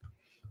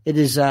 It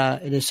is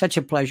such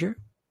a pleasure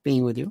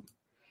being with you.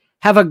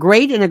 Have a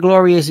great and a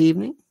glorious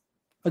evening.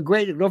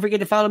 Don't forget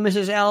to follow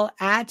Mrs. L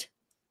at,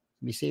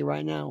 let me see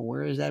right now,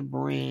 where is that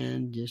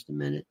brand? Just a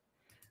minute.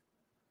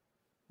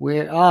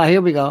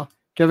 Here we go.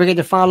 Don't forget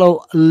to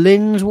follow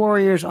Lynn's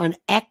Warriors on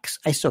X.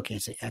 I still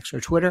can't say X,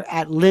 or Twitter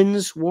at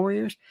Lynn's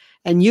Warriors,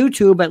 and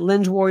YouTube at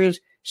Lynn's Warriors.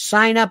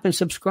 Sign up and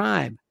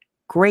subscribe.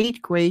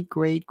 Great, great,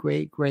 great,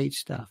 great, great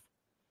stuff.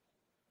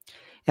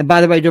 And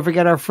by the way, don't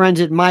forget our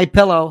friends at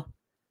MyPillow.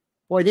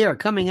 Boy, they are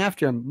coming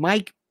after him.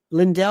 Mike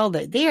Lindell,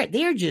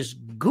 they're just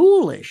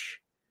ghoulish.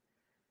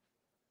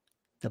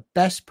 The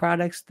best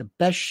products, the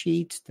best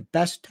sheets, the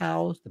best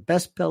towels, the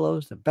best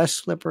pillows, the best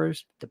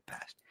slippers, the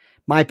best.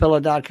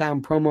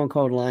 MyPillow.com, promo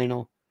code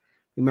Lionel.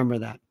 Remember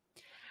that.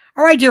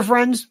 All right, dear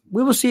friends,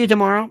 we will see you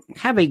tomorrow.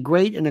 Have a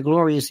great and a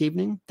glorious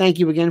evening. Thank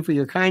you again for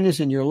your kindness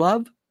and your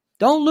love.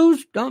 Don't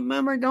lose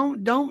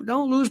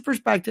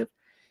perspective.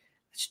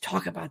 Let's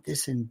talk about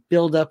this and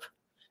build up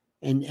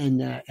and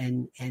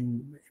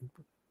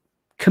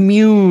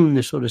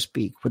commune, so to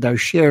speak, with our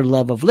shared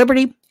love of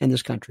liberty and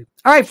this country.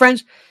 All right,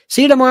 friends,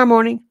 see you tomorrow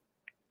morning,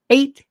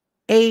 8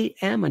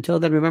 a.m. Until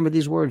then, remember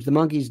these words: the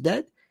monkey's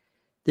dead.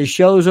 The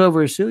show's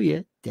over. Sue ya.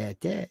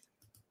 Dead.